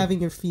cheese, by having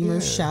your femur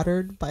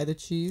shattered by the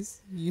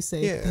cheese, you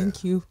say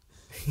thank you.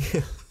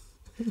 Yeah.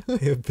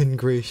 I have been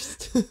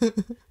graced.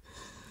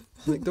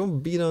 Like, don't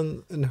beat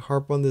on and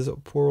harp on this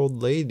poor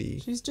old lady.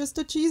 She's just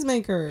a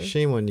cheesemaker.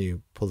 Shame on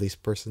you, police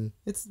person.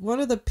 It's one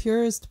of the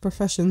purest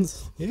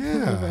professions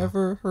I've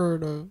ever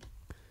heard of.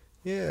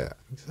 Yeah,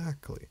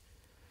 exactly.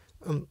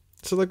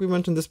 So like we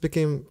mentioned, this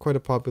became quite a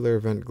popular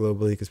event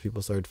globally because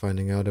people started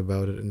finding out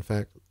about it. In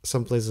fact,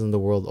 some places in the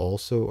world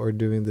also are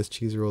doing this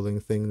cheese rolling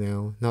thing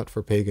now. Not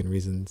for pagan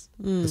reasons,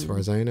 as far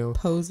as I know.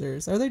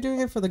 Posers. Are they doing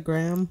it for the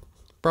gram?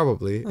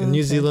 Probably. In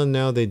New Zealand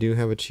now, they do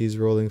have a cheese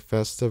rolling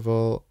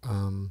festival.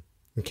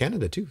 In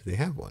Canada, too, they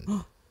have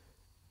one.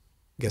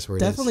 Guess where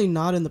it is? Definitely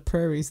not in the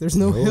prairies. There's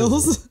no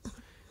hills.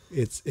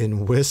 It's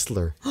in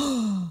Whistler.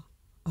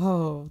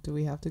 Oh, do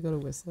we have to go to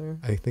Whistler?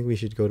 I think we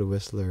should go to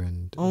Whistler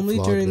and only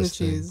vlog during the this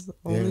cheese. thing.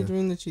 Only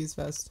during the cheese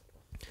fest.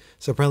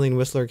 So apparently in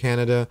Whistler,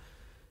 Canada,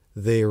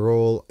 they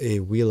roll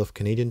a wheel of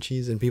Canadian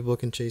cheese and people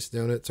can chase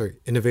down it. Sorry,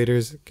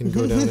 innovators can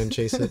go down and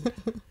chase it.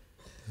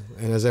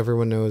 And as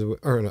everyone knows,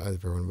 or not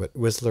everyone, but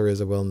Whistler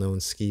is a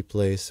well-known ski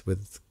place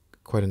with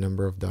quite a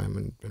number of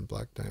diamond and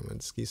black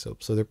diamond ski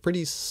slopes. So they're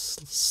pretty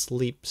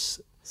steep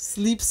slopes.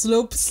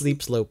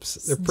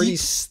 They're pretty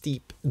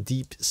steep,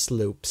 deep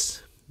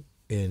slopes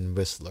in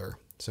Whistler.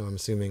 So I'm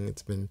assuming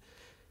it's been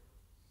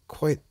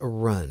quite a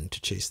run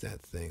to chase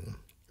that thing.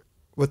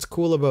 What's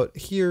cool about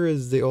here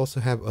is they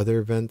also have other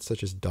events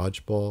such as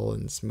dodgeball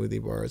and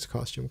smoothie bars,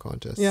 costume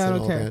contests,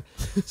 and all that.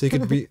 So you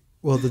could be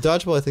well, the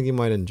dodgeball I think you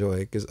might enjoy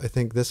because I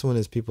think this one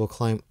is people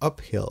climb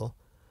uphill,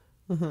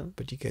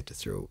 but you get to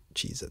throw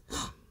cheese at them.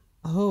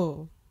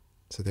 Oh.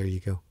 So there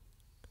you go.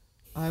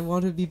 I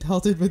want to be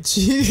pelted with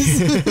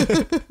cheese.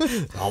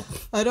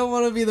 I don't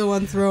want to be the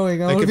one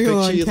throwing. I want to be the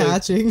one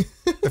catching.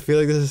 I feel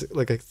like this is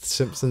like a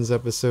Simpsons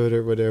episode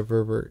or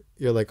whatever where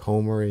you're like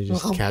Homer and you're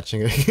just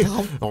catching it.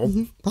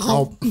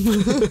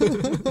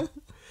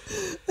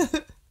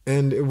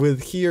 And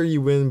with here,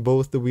 you win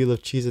both the Wheel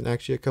of Cheese and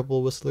actually a couple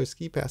of Whistler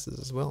ski passes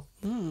as well.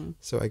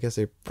 So I guess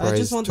a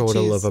prize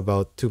total of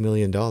about $2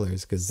 million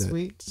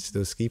because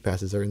those ski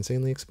passes are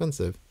insanely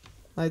expensive.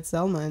 I'd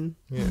sell mine.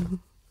 Yeah.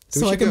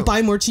 So I can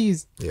buy more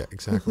cheese. Yeah,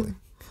 exactly.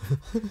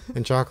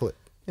 And chocolate.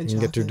 You can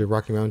get to the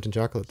Rocky Mountain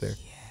chocolate there.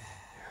 Yeah.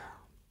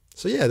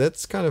 So yeah,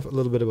 that's kind of a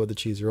little bit about the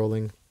cheese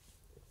rolling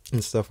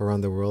and stuff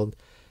around the world.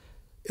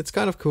 It's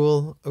kind of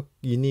cool, a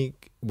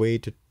unique way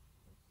to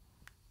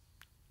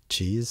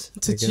cheese.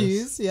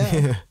 Cheese,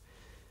 yeah.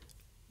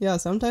 Yeah,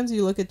 sometimes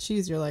you look at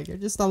cheese, you're like, you're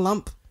just a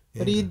lump.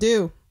 What do you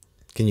do?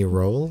 Can you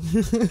roll?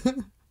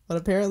 But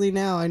apparently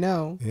now I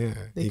know. Yeah.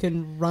 They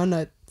can run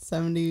at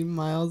 70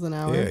 miles an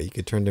hour. Yeah, you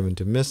could turn them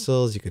into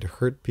missiles. You could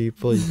hurt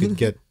people. You could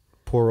get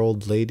poor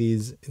old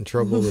ladies in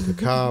trouble with the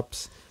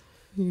cops.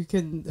 You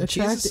can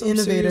attract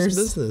innovators.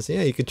 Business.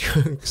 Yeah, you could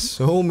attract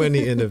so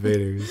many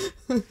innovators.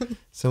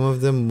 Some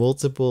of them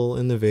multiple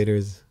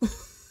innovators.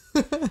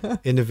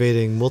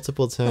 Innovating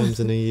multiple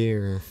times in a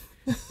year.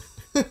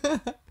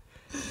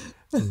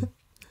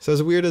 So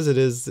as weird as it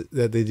is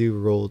that they do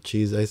roll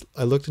cheese,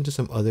 I looked into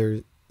some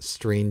other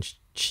strange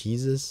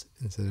cheeses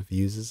instead of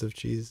uses of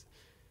cheese.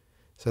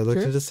 So I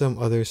looked into some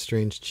other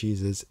strange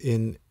cheeses.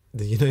 In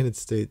the United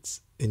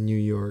States, in New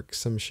York,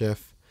 some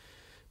chef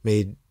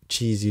made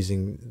cheese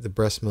using the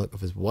breast milk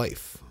of his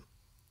wife.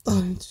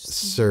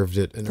 Served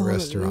it in a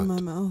restaurant. In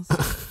my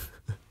mouth.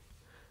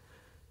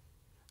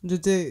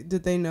 Did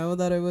they know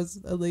that it was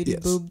a lady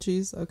boob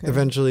cheese? Okay.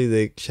 Eventually,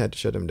 they had to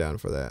shut him down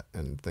for that,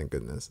 and thank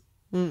goodness.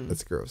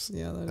 That's gross.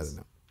 Yeah, I don't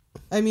know.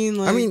 I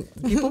mean,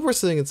 people were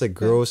saying it's like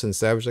gross and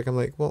savage. Like, I'm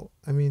like, well,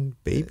 I mean,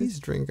 babies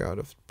drink out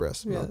of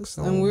breast milk,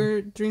 so. And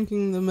we're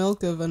drinking the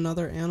milk of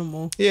another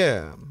animal.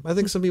 Yeah, I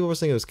think some people were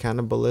saying it was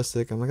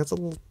cannibalistic. I'm like, that's a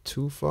little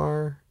too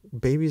far.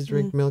 Babies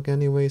drink milk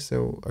anyway,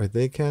 so are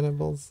they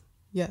cannibals?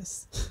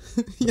 Yes,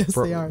 yes,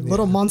 they are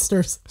little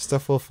monsters.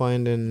 Stuff we'll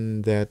find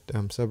in that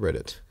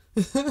subreddit.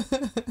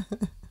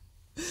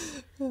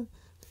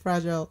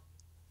 Fragile.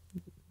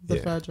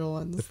 Fragile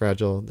ones. The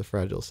fragile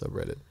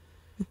subreddit.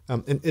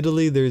 In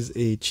Italy, there's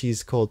a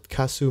cheese called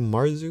casu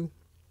marzu,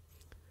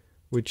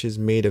 which is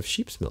made of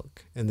sheep's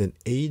milk and then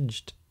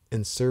aged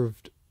and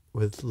served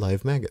with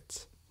live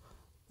maggots.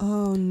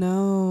 Oh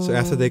no! So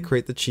after they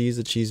create the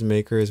cheese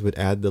makers would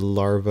add the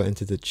larva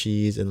into the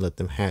cheese and let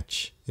them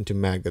hatch into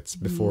maggots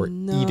before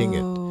eating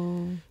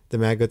it. The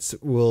maggots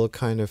will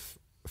kind of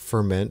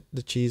ferment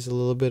the cheese a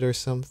little bit or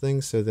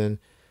something, so then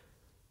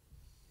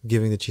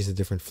giving the cheese a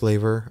different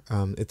flavor.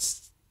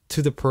 It's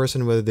to the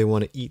person whether they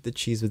want to eat the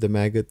cheese with the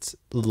maggots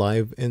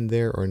live in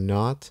there or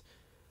not.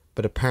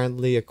 But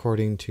apparently,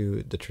 according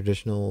to the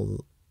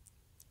traditional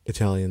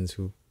Italians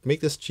who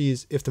make this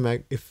cheese, if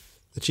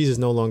the cheese is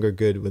no longer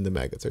good when the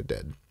maggots are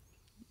dead.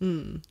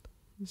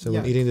 So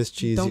when eating this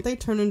cheese... Don't they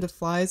turn into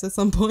flies at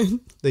some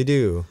point? They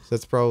do. So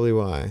that's probably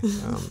why.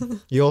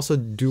 You also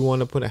do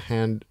want to put a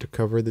hand to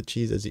cover the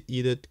cheese as you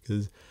eat it,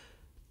 because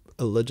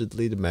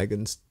allegedly the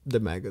maggots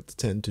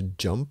tend to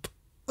jump.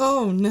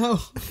 Oh,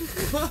 no.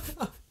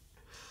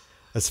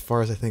 As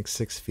far as, I think,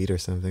 6 feet or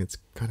something. It's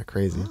kind of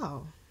crazy.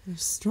 Wow. They're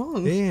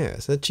strong. Yeah,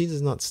 so that cheese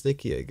is not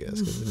sticky, I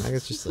guess, because the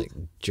maggots just, like,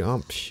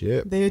 jump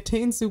ship. They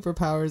attain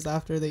superpowers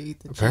after they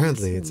eat the cheese.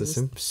 Apparently, it's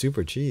a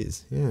super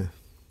cheese. Yeah.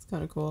 It's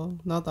kind of cool.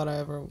 Not that I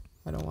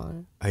don't want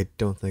it. I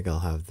don't think I'll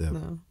have them.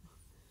 No.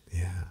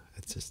 Yeah,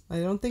 it's just... I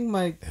don't think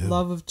my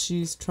love of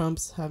cheese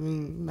trumps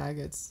having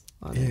maggots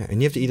on it. Yeah,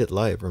 and you have to eat it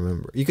live,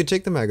 remember. You could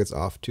take the maggots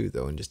off, too,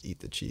 though, and just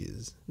eat the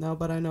cheese. No,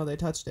 but I know they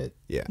touched it.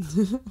 Yeah.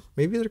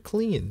 Maybe they're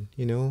clean,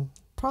 you know?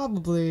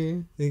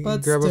 Probably. You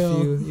grab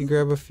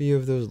a few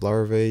of those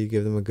larvae, you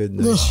give them a good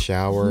nice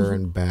shower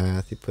and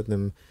bath, you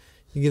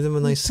give them a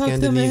nice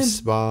Scandinavian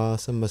spa,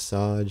 some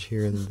massage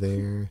here and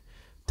there.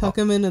 Tuck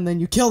them in and then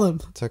you kill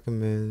them. Tuck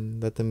them in,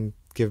 let them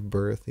give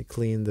birth. You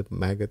clean the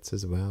maggots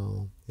as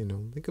well. You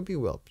know, they could be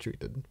well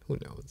treated. Who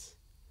knows?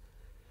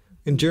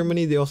 In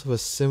Germany, they also have a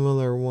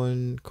similar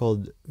one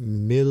called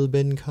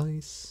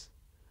Milbenkais,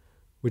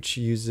 which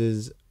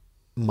uses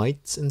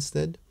mites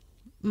instead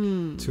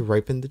to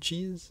ripen the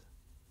cheese.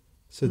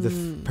 So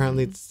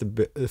apparently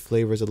the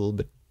flavor is a little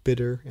bit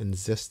bitter and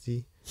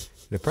zesty.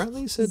 And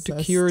apparently it's said to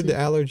cure the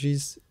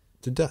allergies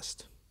to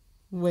dust.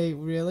 Wait,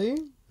 really?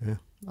 Yeah.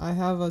 I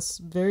have a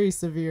very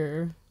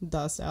severe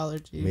dust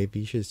allergy. Maybe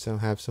you should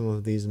have some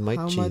of these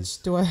mite cheese.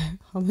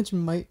 How much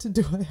mite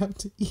do I have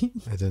to eat?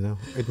 I don't know.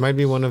 It might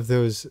be one of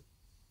those,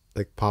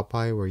 like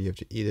Popeye, where you have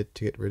to eat it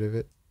to get rid of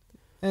it.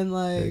 And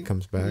like... it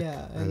comes back.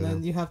 Yeah, and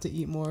then you have to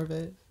eat more of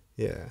it.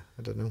 Yeah,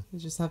 I don't know. You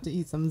just have to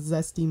eat some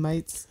zesty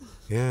mites.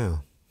 Yeah.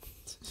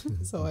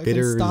 So I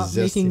can stop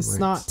making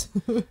snot.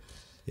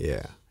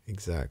 Yeah,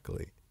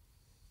 exactly.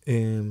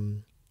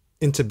 In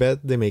Tibet,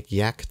 they make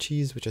yak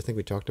cheese, which I think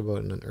we talked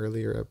about in an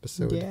earlier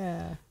episode.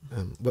 Yeah.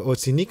 But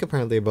what's unique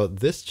apparently about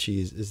this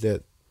cheese is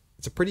that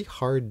it's a pretty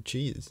hard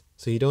cheese.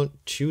 So you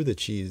don't chew the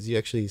cheese, you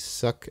actually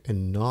suck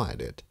and gnaw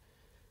at it.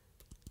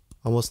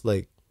 Almost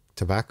like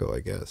tobacco,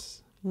 I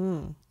guess.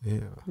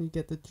 Yeah. You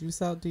get the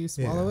juice out, do you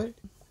swallow it?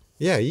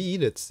 Yeah, you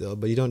eat it still,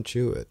 but you don't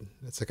chew it.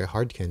 It's like a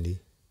hard candy.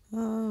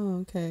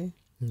 Oh, okay.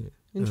 Yeah.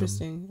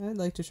 Interesting. I'd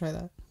like to try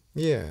that.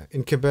 Yeah.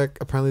 In Quebec,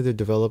 apparently they're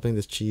developing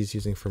this cheese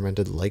using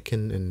fermented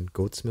lichen and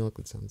goat's milk.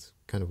 It sounds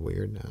kind of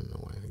weird. I don't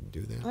know why they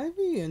do that. I'd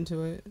be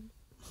into it.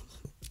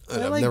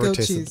 I like goat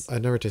cheese.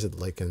 I've never tasted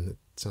lichen.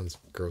 It sounds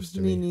gross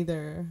to me. Me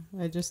neither.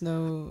 I just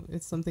know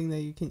it's something that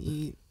you can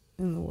eat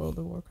in the World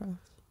of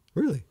Warcraft.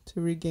 Really?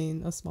 To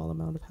regain a small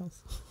amount of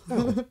health.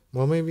 Oh,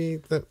 well, maybe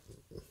that...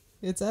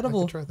 It's edible.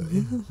 I could try that.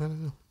 Yeah, I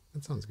don't know.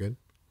 That sounds good.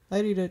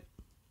 I'd eat it.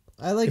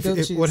 I like goat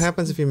cheese. What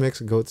happens if you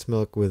mix goat's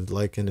milk with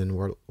lichen in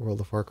World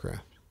of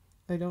Warcraft?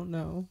 I don't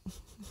know.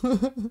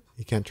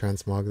 You can't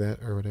transmog that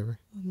or whatever?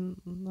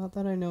 Not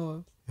that I know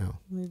of. Oh.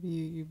 Maybe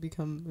you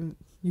become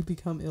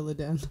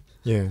Illidan.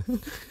 Yeah.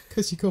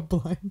 Because you go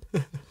blind.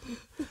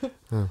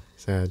 Oh,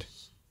 sad.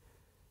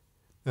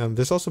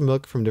 There's also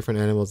milk from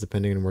different animals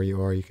depending on where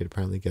you are. You could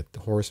apparently get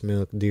horse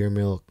milk, deer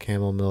milk,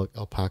 camel milk,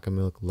 alpaca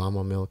milk,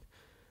 llama milk,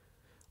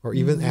 or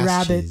even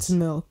ass cheese. Rabbit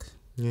milk.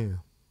 Yeah.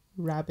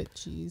 Rabbit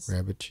cheese.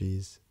 Rabbit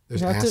cheese.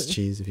 There's ass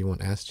cheese if you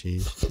want ass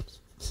cheese.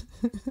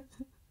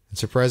 And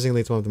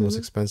surprisingly, it's one of the most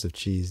expensive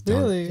cheese.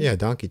 Really? Yeah,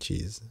 donkey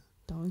cheese.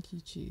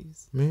 Chunky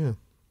cheese. Yeah.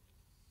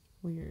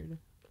 Weird.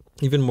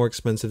 Even more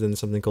expensive than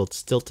something called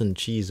Stilton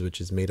cheese, which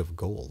is made of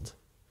gold.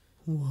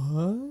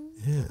 What?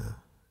 Yeah.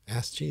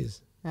 Ass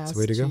cheese. Ass That's the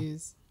way to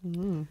cheese.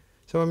 go.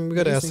 So we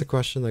got to ask the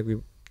question, like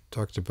we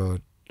talked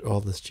about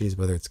all this cheese,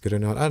 whether it's good or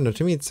not. I don't know.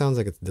 To me, it sounds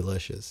like it's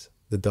delicious.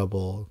 The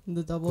double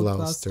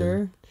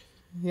Gloucester.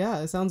 Yeah,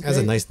 it sounds great. It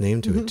has a nice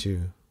name to it,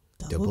 too.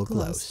 Double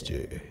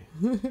Gloucester.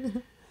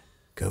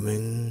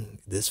 Coming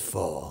this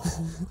fall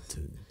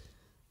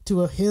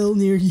to a hill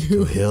near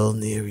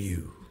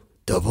you.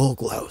 Double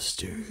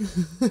Gloucester.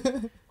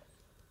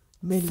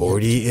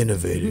 40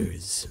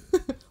 innovators.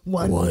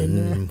 One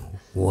winner.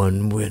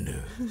 One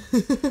winner.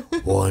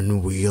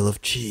 One wheel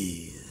of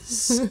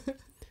cheese.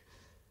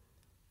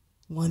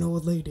 One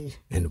old lady.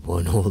 And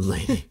one old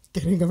lady.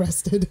 Getting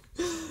arrested.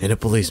 And a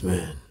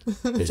policeman.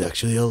 There's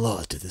actually a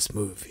lot to this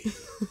movie.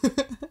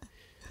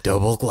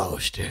 Double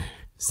Gloucester.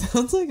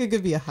 Sounds like it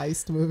could be a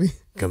heist movie.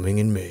 Coming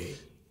in May.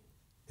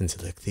 In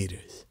select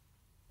theaters.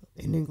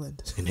 In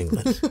England.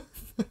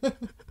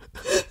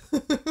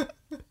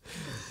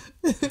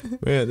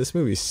 Man, this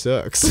movie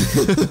sucks.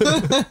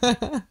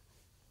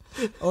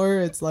 Or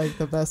it's like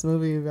the best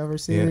movie you've ever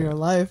seen in your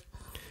life.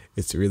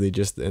 It's really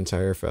just the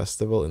entire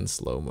festival in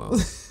slow-mo.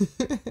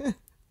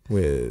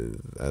 With,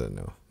 I don't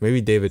know,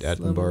 maybe David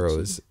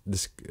Attenborough's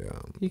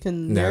you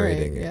can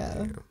narrating it.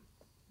 Yeah.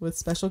 With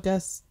special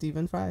guest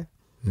Stephen Fry.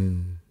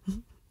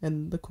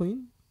 And the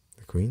Queen.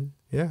 The Queen?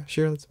 Yeah,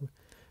 sure.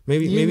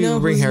 Maybe Harry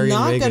bring Harry and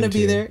Meghan. Not going to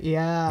be too. there.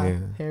 Yeah.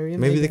 Harry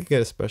and maybe Meghan. they could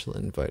get a special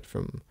invite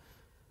from.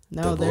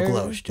 No,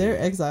 they're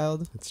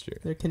exiled. That's true.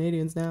 They're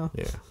Canadians now.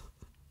 Yeah.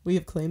 We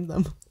have claimed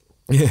them.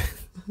 Yeah.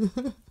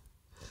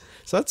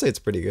 So I'd say it's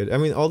pretty good. I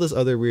mean, all those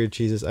other weird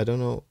cheeses, I don't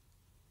know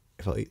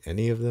if I'll eat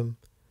any of them.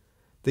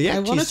 The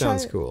yak cheese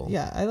sounds cool.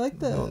 Yeah, I like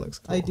the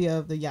cool. idea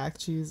of the yak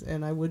cheese,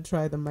 and I would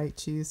try the mite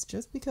cheese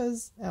just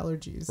because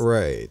allergies.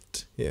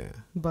 Right. Yeah.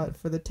 But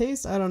for the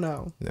taste, I don't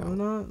know. No. I'm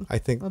not. I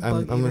think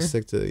I'm gonna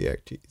stick to the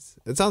yak cheese.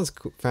 It sounds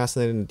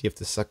fascinating. You have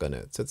to suck on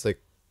it, so it's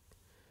like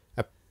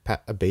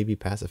a baby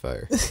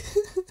pacifier.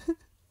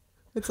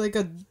 It's like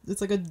a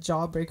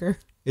jawbreaker.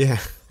 Yeah.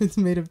 It's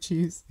made of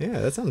cheese. Yeah,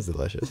 that sounds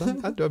delicious.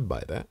 I'd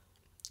buy that.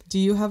 Do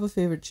you have a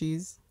favorite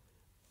cheese?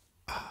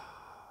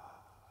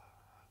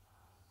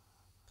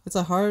 It's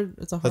a hard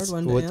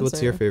one to answer.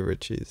 What's your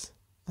favorite cheese?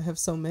 I have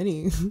so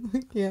many.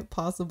 I can't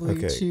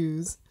possibly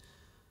choose.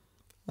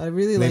 I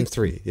really like... Name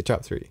 3. Your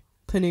top 3.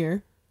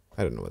 Paneer.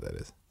 I don't know what that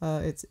is.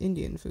 It's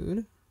Indian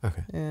food.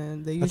 Okay.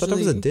 And they usually... I thought that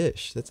was a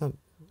dish. That's not...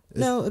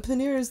 No, a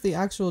paneer is the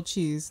actual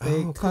cheese.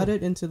 They cut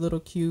it into little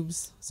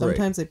cubes.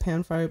 Sometimes they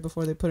pan fry it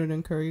before they put it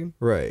in curry.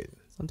 Right.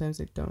 Sometimes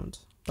they don't.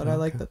 But I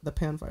like the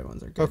pan fried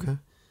ones are good. Okay.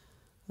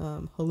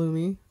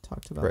 Halloumi,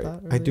 talked about that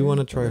earlier. I do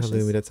want to try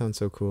halloumi. That sounds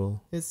so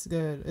cool. It's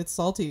good. It's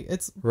salty.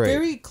 It's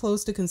very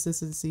close to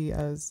consistency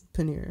as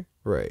paneer.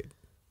 Right.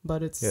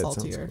 But it's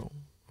saltier.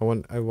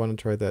 Cool. I want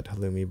to try that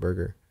halloumi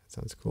burger. That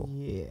sounds cool.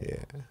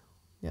 Yeah.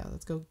 Yeah,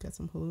 let's go get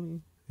some halloumi.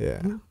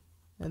 Yeah.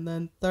 And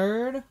then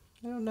third,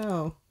 I don't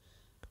know.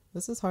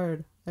 This is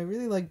hard. I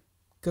really like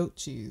goat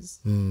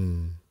cheese.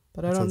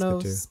 But I don't know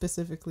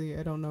specifically.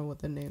 I don't know what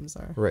the names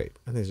are. Right.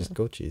 I think it's just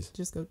goat cheese.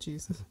 Just goat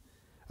cheese.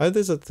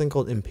 There's a thing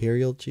called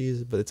imperial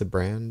cheese, but it's a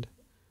brand,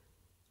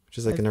 which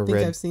is like in a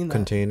red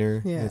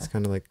container. Yeah. It's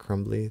kind of like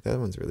crumbly. That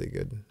one's really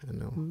good. I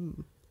know.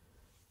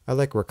 I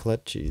like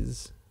raclette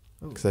cheese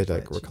because I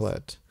like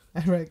raclette.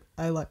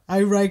 I like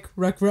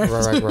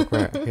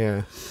raclette.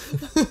 Yeah.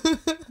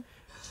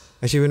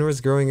 Actually, when I was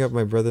growing up,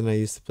 my brother and I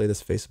used to play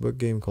this Facebook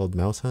game called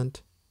Mouse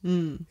Hunt.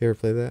 You ever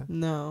play that?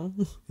 No.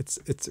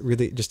 It's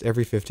really just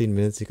every 15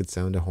 minutes you could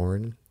sound a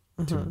horn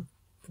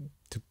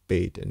to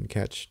bait and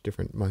catch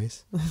different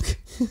mice.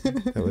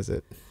 That was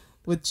it.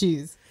 With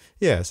cheese.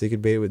 Yeah, so you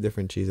could bait it with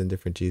different cheese, and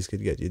different cheese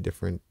could get you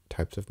different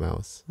types of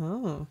mouse.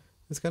 Oh.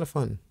 It's kind of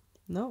fun.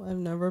 No, I've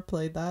never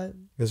played that.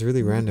 It was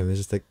really random. It's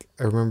just like,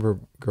 I remember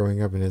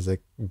growing up and I was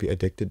like, be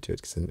addicted to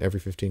it because every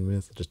 15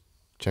 minutes I just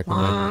check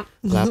my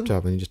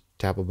laptop and you just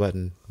tap a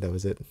button. That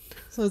was it.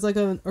 So it's like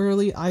an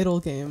early idle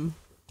game.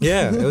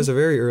 Yeah, it was a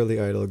very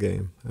early idle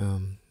game.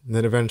 And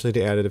then eventually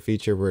they added a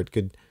feature where it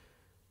could,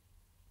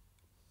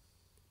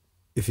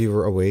 if you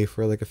were away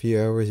for like a few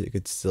hours, you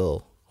could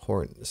still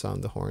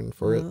sound the horn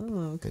for it.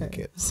 Oh,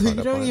 okay. So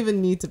you don't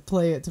even need to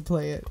play it.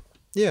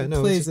 Yeah, no.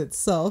 It plays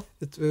itself.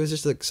 It was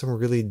just like some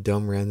really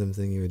dumb random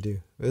thing you would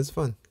do. It was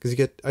fun because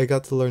I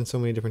got to learn so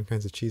many different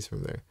kinds of cheese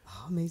from there.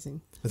 Oh,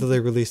 amazing. Until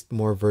they released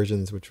more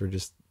versions which were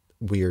just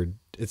weird.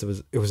 It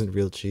wasn't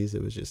real cheese.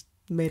 It was just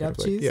made up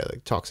cheese. Yeah,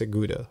 like toxic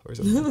Gouda or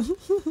something.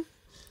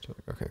 So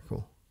okay,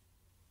 cool.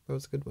 That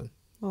was a good one.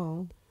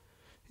 Oh.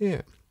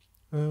 Yeah.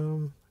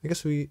 I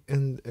guess we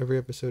end every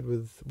episode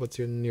with what's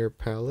in your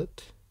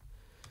palate.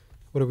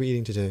 What are we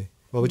eating today?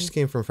 Well, we just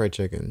came from fried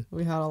chicken.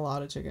 We had a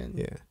lot of chicken.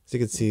 Yeah. So you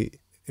could see,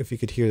 if you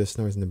could hear the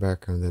snores in the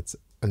background, that's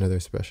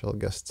another special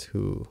guest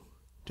who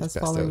just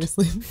has fallen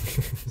asleep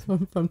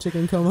from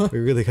chicken coma. We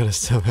really got to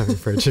stop having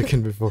fried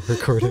chicken before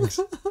recordings.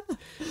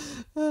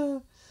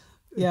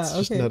 Yeah, it's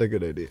just not a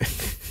good idea.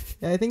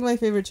 Yeah, I think my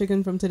favorite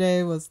chicken from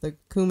today was the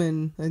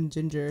cumin and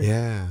ginger.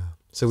 Yeah.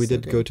 So we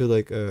did go to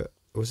like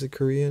was it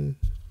Korean?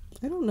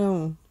 I don't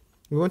know.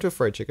 We went to a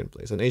fried chicken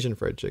place, an Asian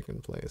fried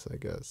chicken place, I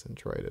guess, and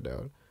tried it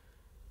out.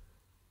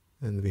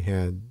 And we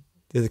had,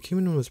 the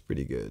cumin one was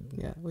pretty good.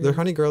 Yeah. Their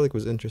honey garlic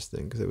was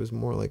interesting because it was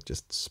more like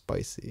just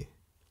spicy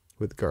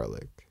with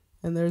garlic.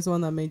 And there's one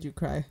that made you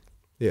cry.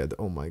 Yeah,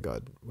 oh my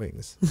God,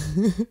 wings.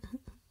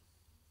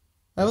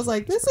 I was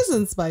like, this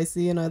isn't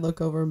spicy. And I look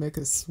over and Mick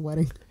is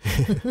sweating.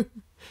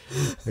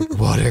 Like,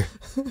 water.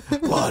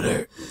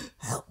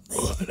 Help me.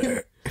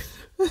 Water.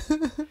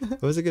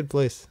 It was a good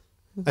place.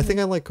 I think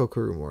I like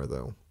Kokuru more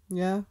though.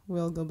 Yeah,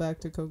 we'll go back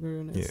to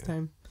Kokuru next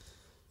time.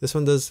 This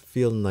one does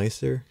feel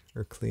nicer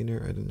or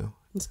cleaner. I don't know.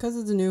 It's because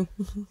it's new.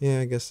 Yeah,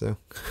 I guess so.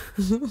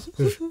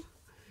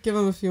 Give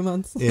him a few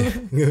months. Yeah,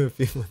 give him a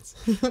few months.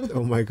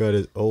 Oh my God,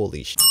 it's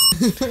holy shit.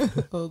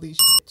 Holy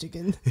shit,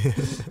 chicken.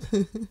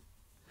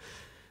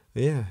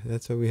 Yeah,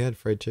 that's what we had,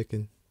 fried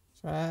chicken.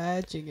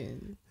 Fried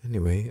chicken.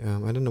 Anyway,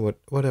 I don't know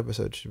what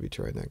episode should we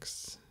try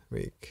next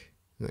week?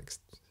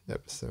 Next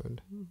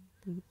episode.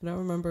 I don't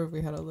remember if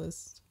we had a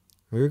list.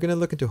 We were gonna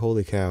look into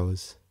holy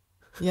cows.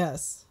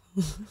 Yes.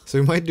 So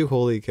we might do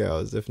holy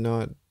cows. If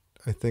not,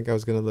 I think I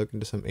was gonna look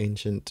into some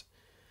ancient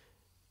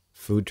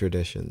food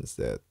traditions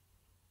that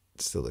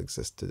still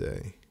exist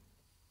today.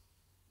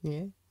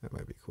 Yeah. That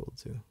might be cool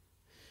too.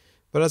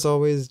 But as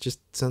always,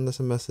 just send us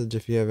a message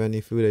if you have any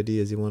food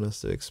ideas you want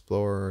us to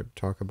explore or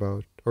talk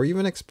about, or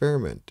even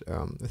experiment.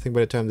 I think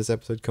by the time this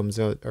episode comes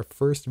out, our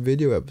first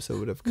video episode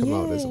would have come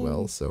out as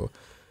well. So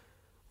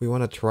we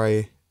want to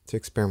try to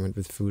experiment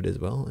with food as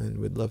well, and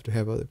we'd love to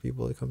have other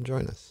people to come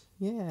join us.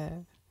 Yeah.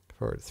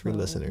 For 3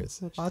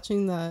 listeners.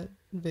 Watching that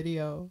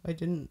video, I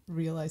didn't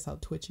realize how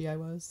twitchy I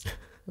was.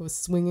 I was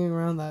swinging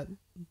around that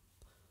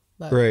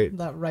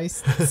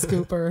rice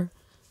scooper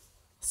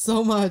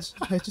so much.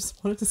 I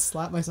just wanted to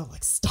slap myself,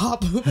 like,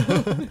 stop.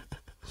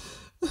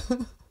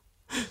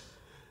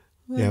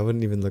 Yeah, I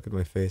wouldn't even look at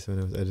my face when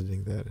I was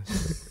editing that.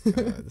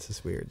 Like, this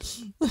is weird.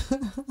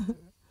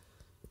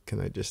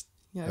 Can I just...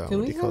 Yeah,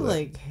 can we have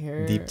like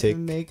hair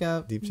and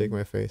makeup? Deep take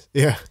my face.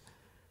 Yeah.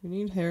 We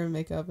need hair and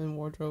makeup and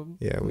wardrobe.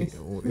 Yeah,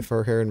 if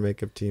our hair and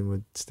makeup team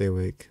would stay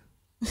awake.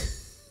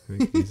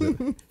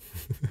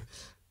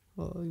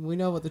 Well, we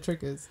know what the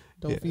trick is.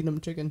 Don't feed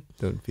them chicken.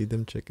 Don't feed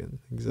them chicken.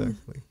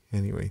 Exactly.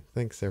 Anyway,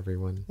 thanks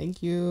everyone.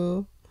 Thank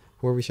you.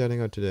 Who are we shouting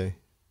out today?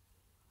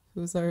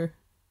 Who's our...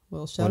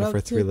 Well, shout One out of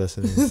our 3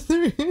 listeners.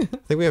 I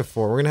think we have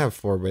 4. We're going to have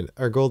 4, but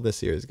our goal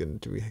this year is going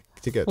to be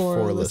to get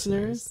 4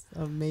 listeners.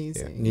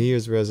 Amazing. Yeah. New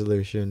Year's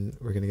resolution,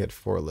 we're going to get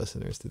 4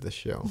 listeners to the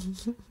show.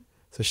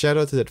 So shout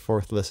out to that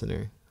 4th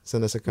listener.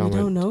 Send us a comment. We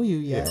don't know you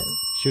yet. Yeah.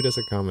 Shoot us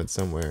a comment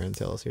somewhere and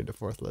tell us you're the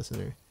 4th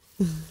listener.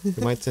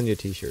 We might send you a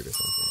t-shirt or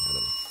something. I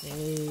don't know.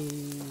 Hey.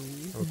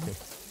 Okay.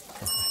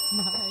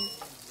 Bye.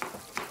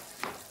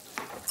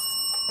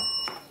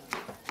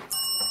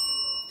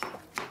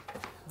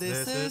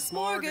 This is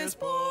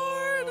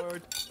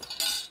Smörgåsbord.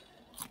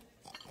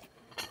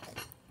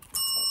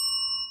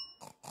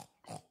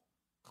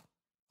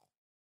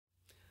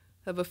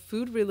 Have a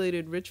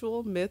food-related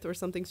ritual, myth, or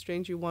something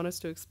strange you want us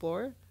to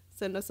explore?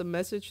 Send us a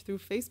message through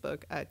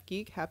Facebook at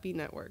Geek Happy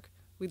Network.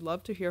 We'd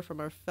love to hear from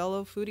our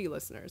fellow foodie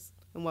listeners.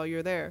 And while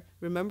you're there,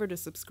 remember to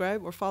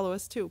subscribe or follow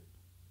us too.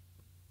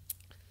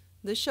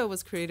 This show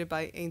was created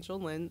by Angel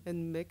Lynn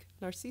and Mick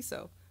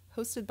Narciso,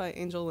 hosted by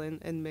Angel Lynn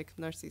and Mick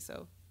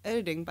Narciso,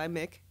 editing by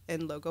Mick,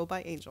 and logo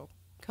by Angel.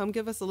 Come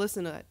give us a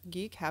listen at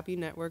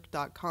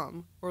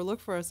geekhappynetwork.com or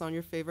look for us on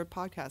your favorite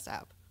podcast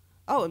app.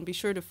 Oh, and be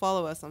sure to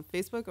follow us on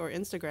Facebook or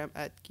Instagram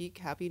at Geek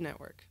Happy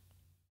Network.